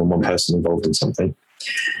when there's more than one person involved in something.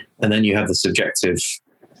 And then you have the subjective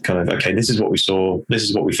kind of, okay, this is what we saw, this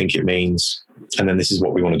is what we think it means, and then this is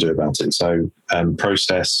what we want to do about it. So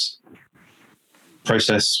process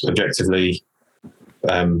objectively,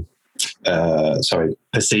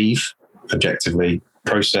 perceive objectively,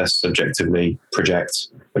 process subjectively, project,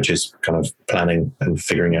 which is kind of planning and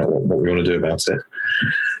figuring out what we want to do about it.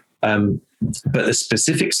 But the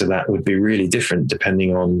specifics of that would be really different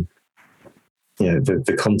depending on, you know,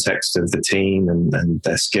 the context of the team and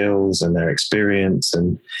their skills and their experience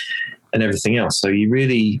and everything else. So I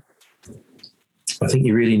think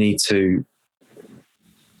you really need to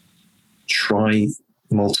try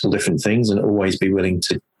multiple different things and always be willing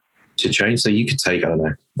to change. So you could take, I don't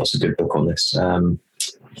know, what's a good book on this?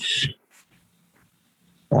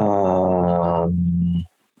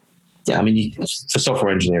 Yeah, I mean, for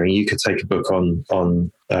software engineering, you could take a book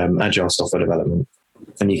on agile software development,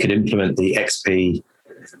 and you could implement the XP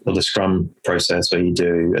or the Scrum process, where you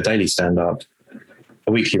do a daily stand-up,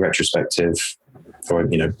 a weekly retrospective, or,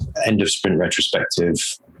 you know, end of sprint retrospective,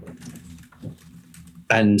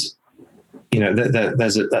 and, you know,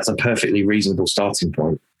 that's a perfectly reasonable starting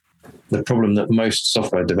point. The problem that most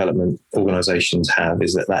software development organizations have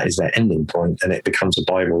is that is their ending point, and it becomes a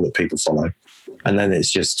Bible that people follow, and then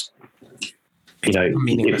it's just, you know,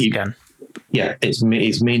 meaningless again. Yeah, it's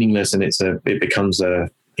meaningless, and it becomes a,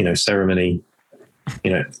 you know, ceremony.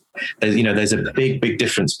 There's a big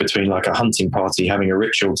difference between like a hunting party having a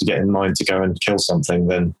ritual to get in mind to go and kill something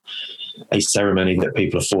than a ceremony that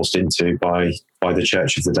people are forced into by the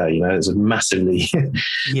church of the day. You know, it's a massively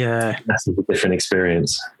different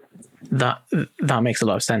experience. That makes a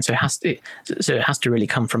lot of sense. So it has to really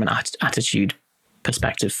come from an attitude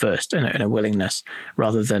perspective first, and a willingness,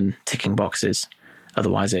 rather than ticking boxes.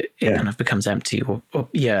 Otherwise, it kind of becomes empty.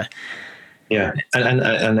 Yeah,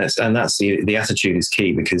 and that's the attitude is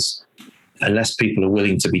key, because unless people are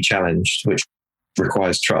willing to be challenged, which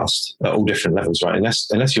requires trust at all different levels, right?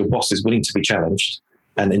 Unless your boss is willing to be challenged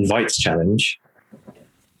and invites challenge,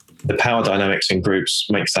 the power dynamics in groups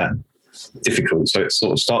makes that difficult. So it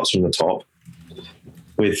sort of starts from the top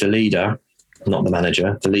with the leader, not the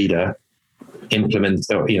manager, the leader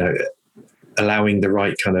allowing the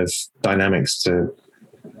right kind of dynamics to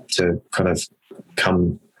kind of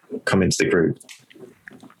come into the group.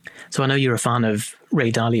 So I know you're a fan of Ray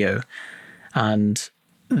Dalio, and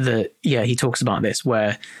he talks about this,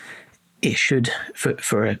 where it should,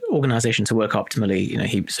 for an organization to work optimally, you know,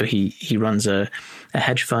 he runs a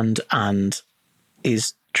hedge fund, and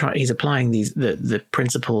he's applying the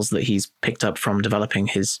principles that he's picked up from developing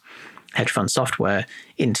his hedge fund software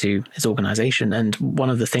into his organization. And one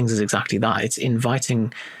of the things is exactly that. It's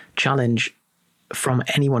inviting challenge from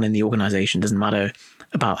anyone in the organization. Doesn't matter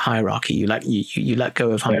about hierarchy. You let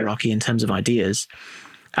go of hierarchy in terms of ideas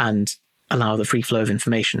and allow the free flow of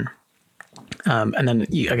information. And then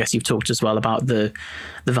I guess you've talked as well about the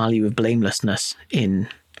value of blamelessness in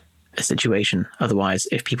a situation. Otherwise,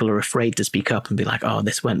 if people are afraid to speak up and be like, oh,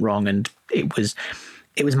 this went wrong and it was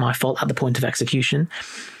my fault at the point of execution.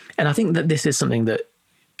 And I think that this is something that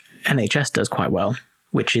NHS does quite well,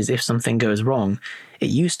 which is if something goes wrong, it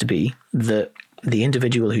used to be that the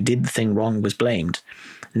individual who did the thing wrong was blamed.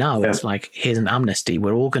 Now it's like, here's an amnesty.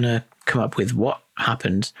 We're all going to come up with what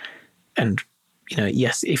happened. And, you know,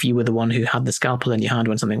 yes, if you were the one who had the scalpel in your hand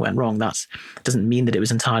when something went wrong, that doesn't mean that it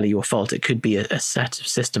was entirely your fault. It could be a set of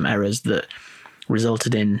system errors that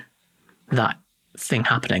resulted in that thing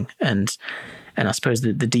happening. And I suppose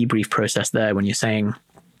the debrief process there, when you're saying,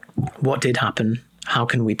 what did happen? How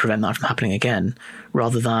can we prevent that from happening again?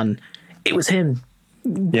 Rather than, it was him.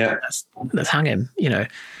 Yeah. Let's hang him, you know.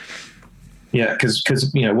 Yeah,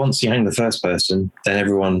 because you know, once you hang the first person, then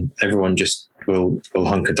everyone just will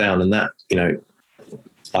hunker down, and that, you know,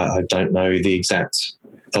 I don't know the exact,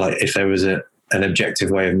 like, if there was an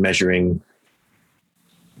objective way of measuring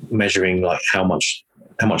like how much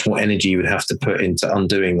more energy you would have to put into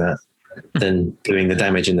undoing that than doing the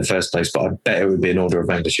damage in the first place. But I bet it would be an order of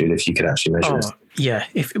magnitude if you could actually measure it. Yeah,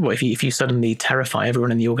 if you suddenly terrify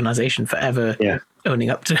everyone in the organization for ever owning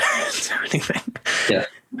up to anything. Yeah.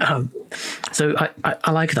 So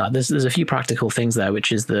I like that. There's a few practical things there,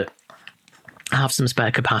 which is that have some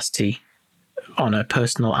spare capacity on a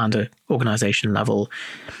personal and a organization level,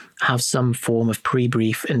 have some form of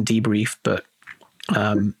pre-brief and debrief, but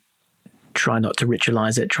try not to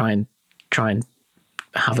ritualize it, try and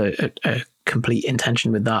have a complete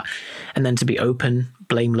intention with that, and then to be open,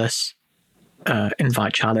 blameless,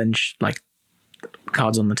 invite challenge, like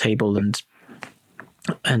cards on the table, and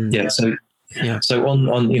So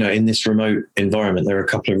on you know, in this remote environment, there are a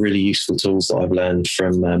couple of really useful tools that I've learned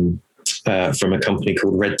from a company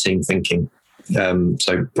called Red Team Thinking.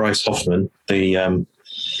 So Bryce Hoffman, the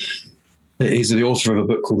He's the author of a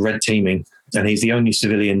book called Red Teaming, and he's the only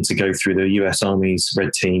civilian to go through the US Army's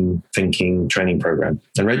Red Team Thinking training program.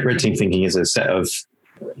 And Red Team Thinking is a set of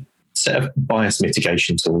bias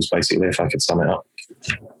mitigation tools, basically, if I could sum it up.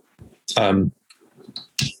 And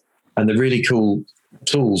the really cool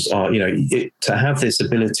tools are, to have this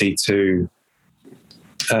ability to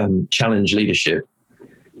challenge leadership.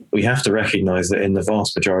 We have to recognize that in the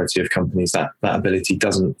vast majority of companies, that ability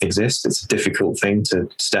doesn't exist. It's a difficult thing to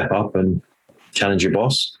step up and challenge your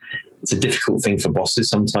boss. It's a difficult thing for bosses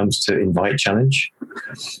sometimes to invite challenge.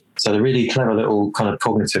 So the really clever little kind of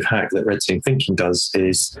cognitive hack that Red Team Thinking does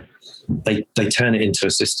is they turn it into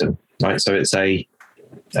a system, right? So it's a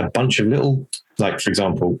bunch of little, like, for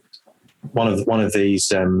example, one of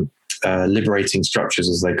these liberating structures,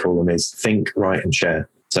 as they call them, is think, write, and share.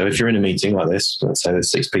 So if you're in a meeting like this, let's say there's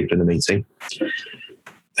 6 people in the meeting,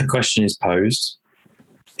 a question is posed.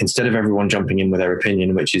 Instead of everyone jumping in with their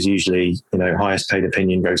opinion, which is usually, highest paid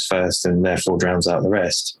opinion goes first and therefore drowns out the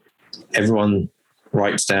rest, everyone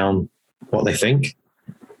writes down what they think.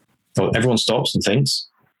 Well, everyone stops and thinks.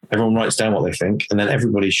 Everyone writes down what they think, and then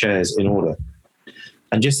everybody shares in order.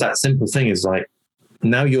 And just that simple thing is like,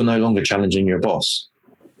 now you're no longer challenging your boss.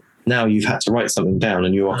 Now you've had to write something down,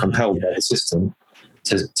 and you are compelled by the system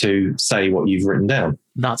to say what you've written down.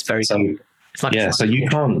 That's very cool. So you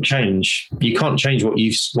can't change what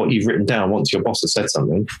you've written down once your boss has said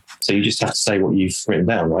something. So you just have to say what you've written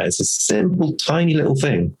down, right? It's a simple, tiny little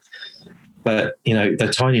thing. But,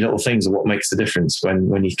 the tiny little things are what makes the difference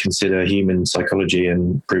when you consider human psychology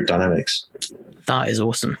and group dynamics. That is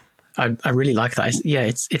awesome. I really like that.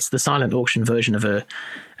 It's the silent auction version of a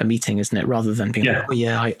meeting, isn't it? Rather than being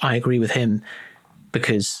I agree with him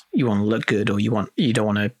because you want to look good, or you don't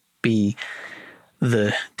want to be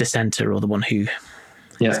the dissenter or the one who.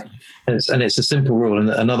 Yeah, it's a simple rule. And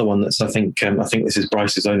another one that's I think this is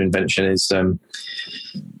Bryce's own invention is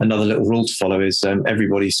another little rule to follow is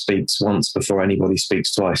everybody speaks once before anybody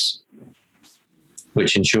speaks twice,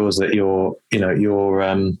 which ensures that your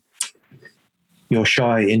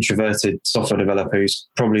shy, introverted software developer who's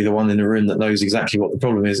probably the one in the room that knows exactly what the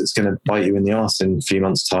problem is, it's going to bite you in the arse in a few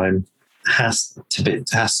months' time, has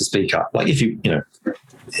to speak up. Like if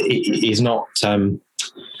he's not,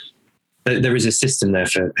 there is a system there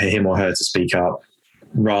for him or her to speak up,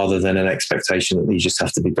 rather than an expectation that you just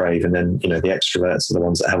have to be brave. And then, the extroverts are the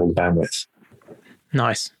ones that have all the bandwidth.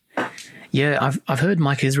 Nice. Yeah, I've heard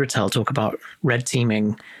Mike Israetel talk about red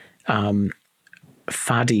teaming,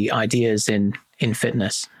 faddy ideas in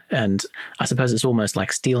fitness, and I suppose it's almost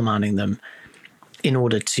like steel manning them in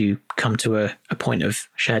order to come to a point of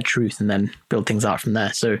shared truth and then build things out from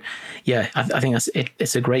there. So yeah, I think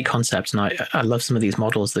it's a great concept, and I love some of these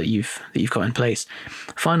models that you've got in place.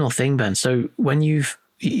 Final thing, Ben, so we've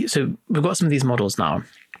got some of these models now,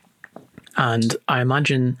 and I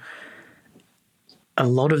imagine a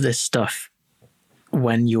lot of this stuff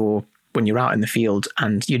when you're out in the field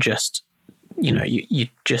and you're just you're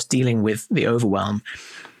just dealing with the overwhelm,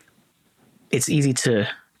 it's easy to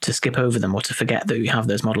skip over them or to forget that you have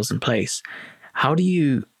those models in place. How do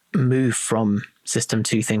you move from system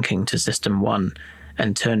 2 thinking to system 1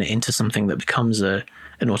 and turn it into something that becomes an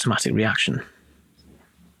automatic reaction?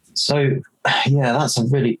 So, yeah, that's a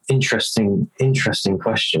really interesting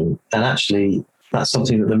question. And actually, that's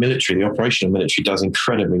something that the operational military does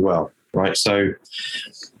incredibly well, right? So,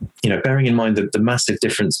 bearing in mind that the massive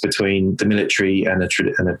difference between the military and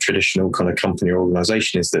a traditional kind of company or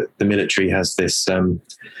organization is that the military has this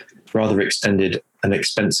rather extended and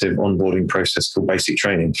expensive onboarding process called basic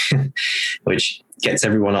training, which gets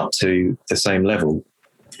everyone up to the same level.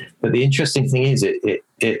 But the interesting thing is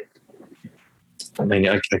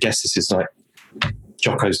I guess this is like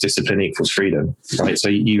Jocko's discipline equals freedom, right? So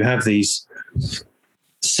you have these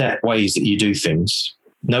set ways that you do things,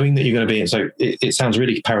 knowing that you're going to be in. So it sounds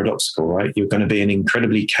really paradoxical, right? You're going to be in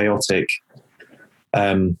incredibly chaotic,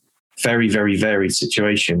 very, very varied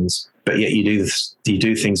situations, but yet you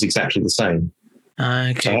do things exactly the same.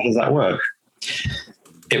 Okay. So how does that work?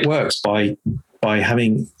 It works by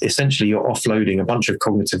having, essentially, you're offloading a bunch of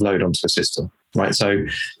cognitive load onto a system, right? So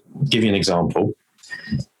give you an example.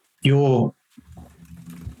 You're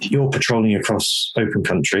patrolling across open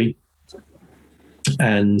country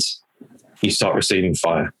and you start receiving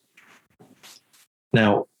fire.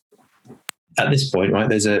 Now, at this point, right,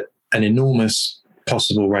 there's an enormous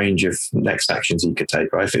possible range of next actions you could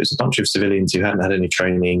take, right? If it was a bunch of civilians who hadn't had any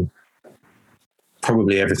training,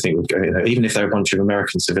 probably everything would go, even if there were a bunch of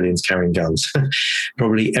American civilians carrying guns,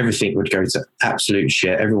 probably everything would go to absolute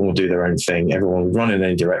shit. Everyone would do their own thing. Everyone would run in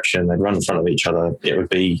any direction. They'd run in front of each other. It would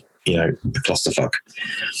be, a clusterfuck.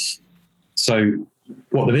 So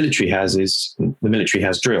what the military has is the military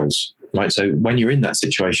has drills, right? So when you're in that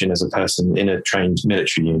situation as a person in a trained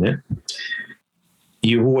military unit,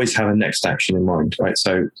 you always have a next action in mind, right?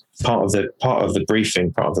 So part of the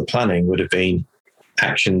briefing, part of the planning would have been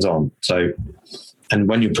actions on. So, and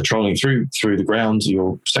when you're patrolling through the ground,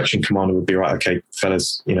 your section commander would be right. Okay,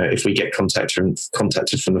 fellas, if we get contacted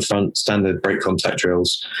from the front, standard break contact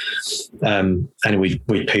drills, and we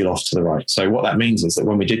peel off to the right. So what that means is that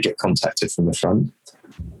when we did get contacted from the front,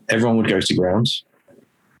 everyone would go to ground,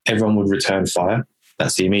 everyone would return fire.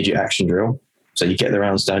 That's the immediate action drill. So you get the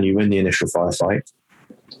rounds down, you win the initial firefight.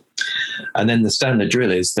 And then the standard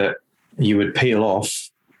drill is that you would peel off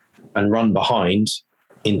and run behind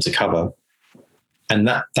into cover. And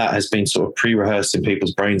that has been sort of pre-rehearsed in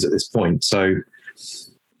people's brains at this point. So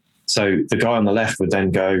the guy on the left would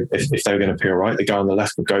then go, if they were going to peel right, the guy on the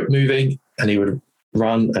left would go moving, and he would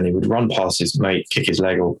run past his mate, kick his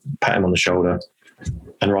leg or pat him on the shoulder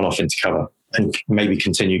and run off into cover and maybe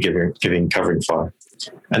continue giving covering fire.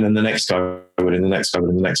 And then the next guy would, and the next guy would,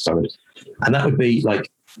 and the next guy would. And that would be like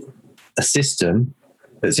a system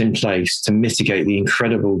that's in place to mitigate the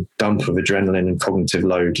incredible dump of adrenaline and cognitive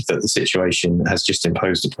load that the situation has just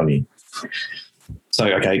imposed upon you. So,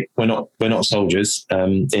 okay, we're not soldiers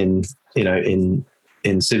in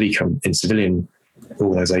civilian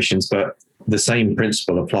organizations, but the same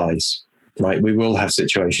principle applies, right? We will have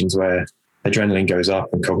situations where adrenaline goes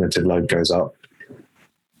up and cognitive load goes up,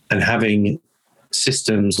 and having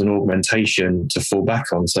systems and augmentation to fall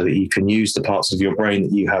back on so that you can use the parts of your brain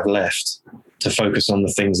that you have left to focus on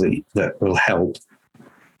the things that will help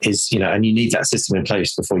is, and you need that system in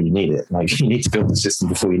place before you need it. Like, you need to build the system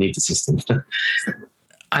before you need the system.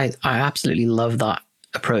 I absolutely love that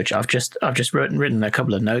approach. I've just written a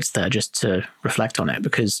couple of notes there just to reflect on it,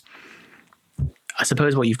 because I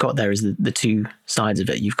suppose what you've got there is the two sides of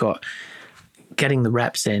it. You've got getting the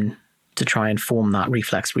reps in to try and form that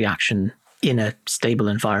reflex reaction in a stable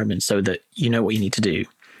environment so that you know what you need to do.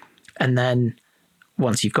 And then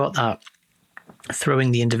once you've got that,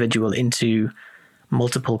 throwing the individual into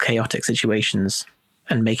multiple chaotic situations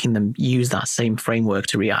and making them use that same framework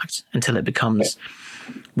to react until it becomes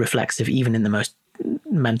reflexive, even in the most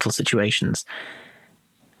mental situations.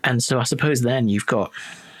 And so I suppose then you've got,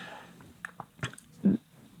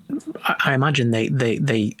 I imagine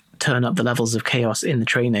they turn up the levels of chaos in the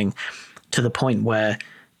training to the point where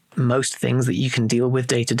most things that you can deal with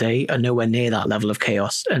day to day are nowhere near that level of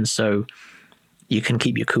chaos. And so you can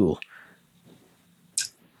keep your cool.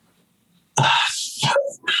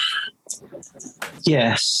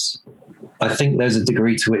 Yes. I think there's a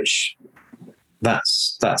degree to which that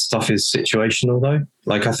stuff is situational though.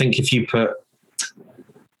 Like, I think if you put,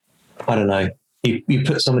 I don't know, you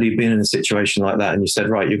put somebody who's been in a situation like that and you said,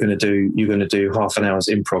 right, you're going to do half an hour's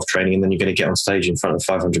improv training and then you're going to get on stage in front of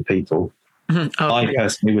 500 people. Mm-hmm. Oh, I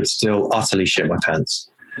personally would still utterly shit my pants.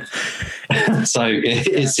 So it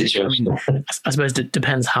is situational. I mean, I suppose it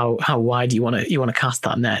depends how wide you want to cast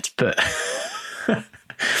that net, but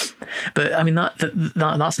but I mean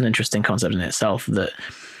that's an interesting concept in itself, that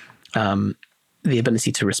the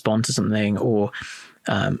ability to respond to something or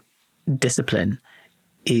discipline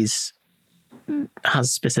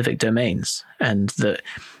has specific domains, and that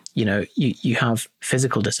you have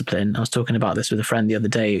physical discipline. I was talking about this with a friend the other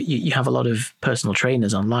day. You have a lot of personal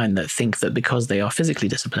trainers online that think that because they are physically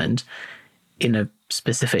disciplined in a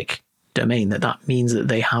specific domain, that means that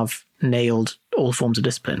they have nailed all forms of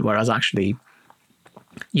discipline, whereas actually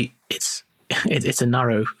it's a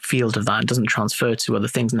narrow field of that. It doesn't transfer to other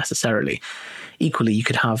things necessarily. Equally, you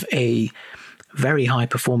could have a very high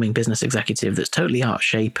performing business executive that's totally out of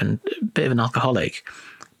shape and a bit of an alcoholic,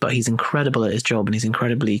 but he's incredible at his job and he's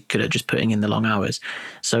incredibly good at just putting in the long hours.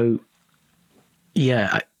 So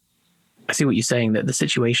yeah, I see what you're saying, that the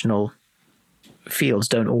situational fields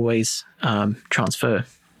don't always transfer.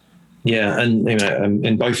 Yeah, and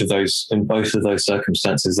in both of those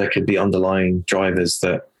circumstances, there could be underlying drivers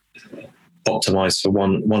that optimize for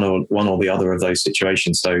one or the other of those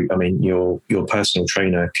situations. So, I mean, your personal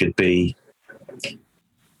trainer could be,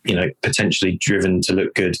 potentially driven to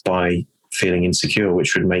look good by feeling insecure,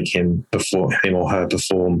 which would make him or her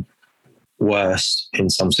perform worse in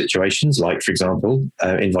some situations, like, for example,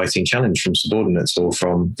 inviting challenge from subordinates, or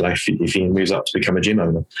from, like, if he moves up to become a gym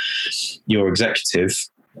owner. Your executive,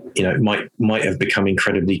 might have become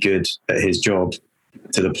incredibly good at his job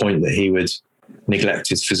to the point that he would neglect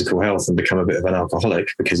his physical health and become a bit of an alcoholic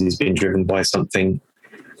because he's been driven by something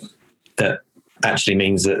that actually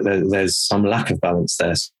means that there's some lack of balance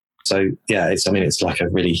there. So yeah, it's like a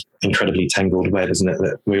really incredibly tangled web, isn't it,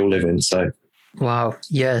 that we all live in. So wow,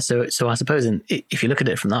 yeah. So I suppose if you look at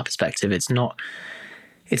it from that perspective, it's not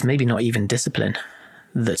it's maybe not even discipline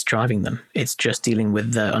that's driving them. It's just dealing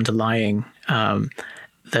with the underlying,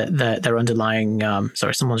 their underlying.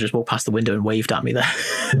 Sorry, someone just walked past the window and waved at me there.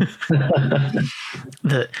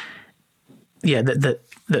 that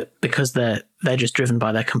because they're just driven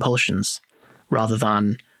by their compulsions rather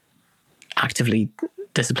than actively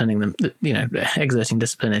disciplining them. Exerting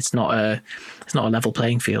discipline. It's not a level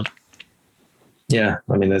playing field. Yeah,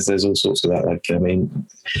 I mean, there's all sorts of that. Like, I mean,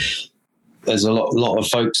 there's a lot of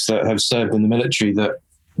folks that have served in the military that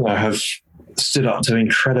have stood up to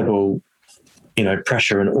incredible,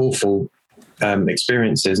 pressure and awful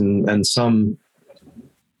experiences, and some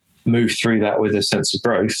move through that with a sense of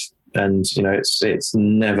growth, and it's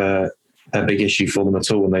never a big issue for them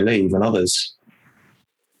at all when they leave, and others,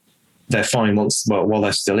 they're fine while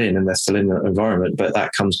they're still in, and they're still in the environment, but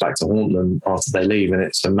that comes back to haunt them after they leave, and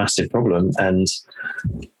it's a massive problem. And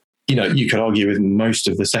you could argue with most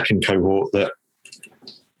of the second cohort that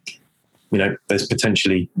there's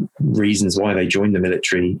potentially reasons why they joined the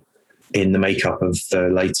military in the makeup of the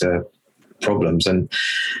later problems. And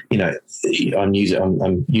I'm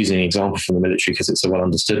using an example from the military because it's a well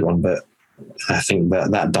understood one, but I think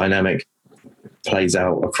that dynamic plays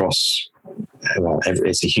out across. Well,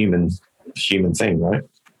 it's a human thing, right?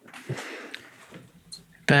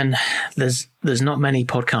 Ben, there's not many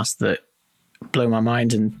podcasts that blow my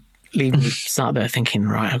mind and leave me sat there thinking,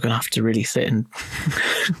 right, I'm going to have to really sit and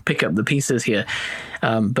pick up the pieces here.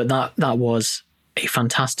 But that was a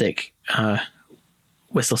fantastic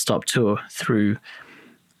whistle stop tour through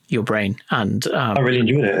your brain, and I really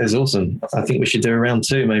enjoyed it. It was awesome. I think we should do a round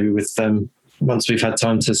two, maybe with once we've had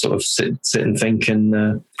time to sort of sit and think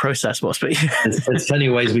and process what's been. There's plenty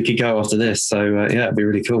of ways we could go after this. So it'd be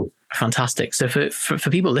really cool. Fantastic. So for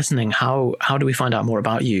people listening, how do we find out more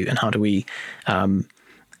about you, and how do we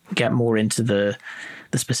get more into the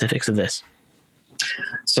specifics of this?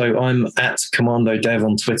 So I'm at Commando Dev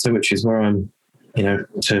on Twitter, which is where I'm,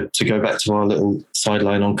 to go back to our little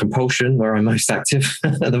sideline on compulsion, where I'm most active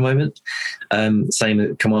at the moment. Same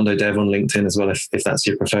at Commando Dev on LinkedIn as well, if that's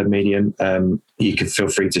your preferred medium. You can feel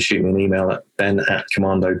free to shoot me an email at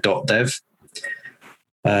ben@commando.dev.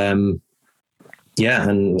 And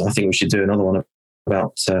I think we should do another one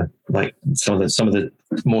about like some of the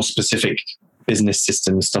more specific business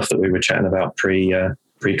system stuff that we were chatting about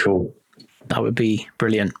pre-call. That would be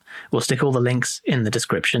brilliant. We'll stick all the links in the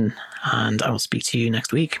description, and I will speak to you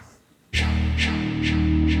next week.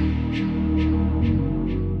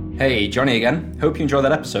 Hey, Johnny again. Hope you enjoyed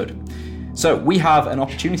that episode. So we have an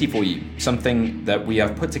opportunity for you, something that we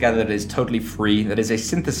have put together that is totally free, that is a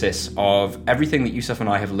synthesis of everything that Yusuf and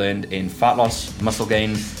I have learned in fat loss, muscle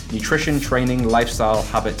gain, nutrition, training, lifestyle,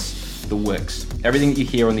 habits, the works. Everything that you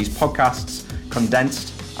hear on these podcasts,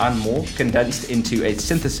 condensed into a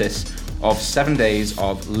synthesis of 7 days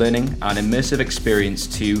of learning and immersive experience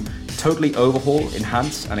to totally overhaul,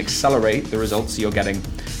 enhance, and accelerate the results you're getting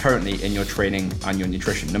currently in your training and your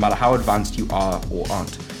nutrition, no matter how advanced you are or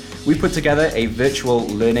aren't. We put together a virtual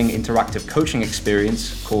learning interactive coaching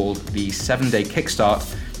experience called the 7-Day Kickstart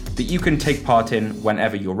that you can take part in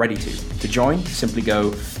whenever you're ready to. To join, simply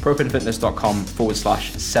go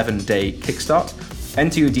propinfitness.com/7-day kickstart.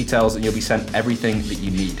 Enter your details and you'll be sent everything that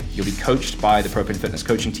you need. You'll be coached by the Propin Fitness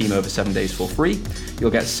coaching team over 7 days for free.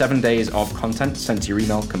 You'll get 7 days of content sent to your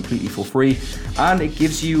email completely for free. And it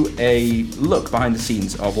gives you a look behind the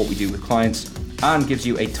scenes of what we do with clients and gives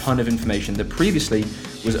you a ton of information that previously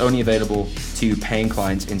was only available to paying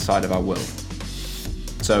clients inside of our world.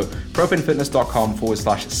 So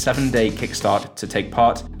propinfitness.com/7-day kickstart to take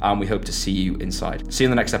part, and we hope to see you inside. See you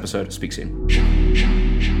in the next episode. Speak soon.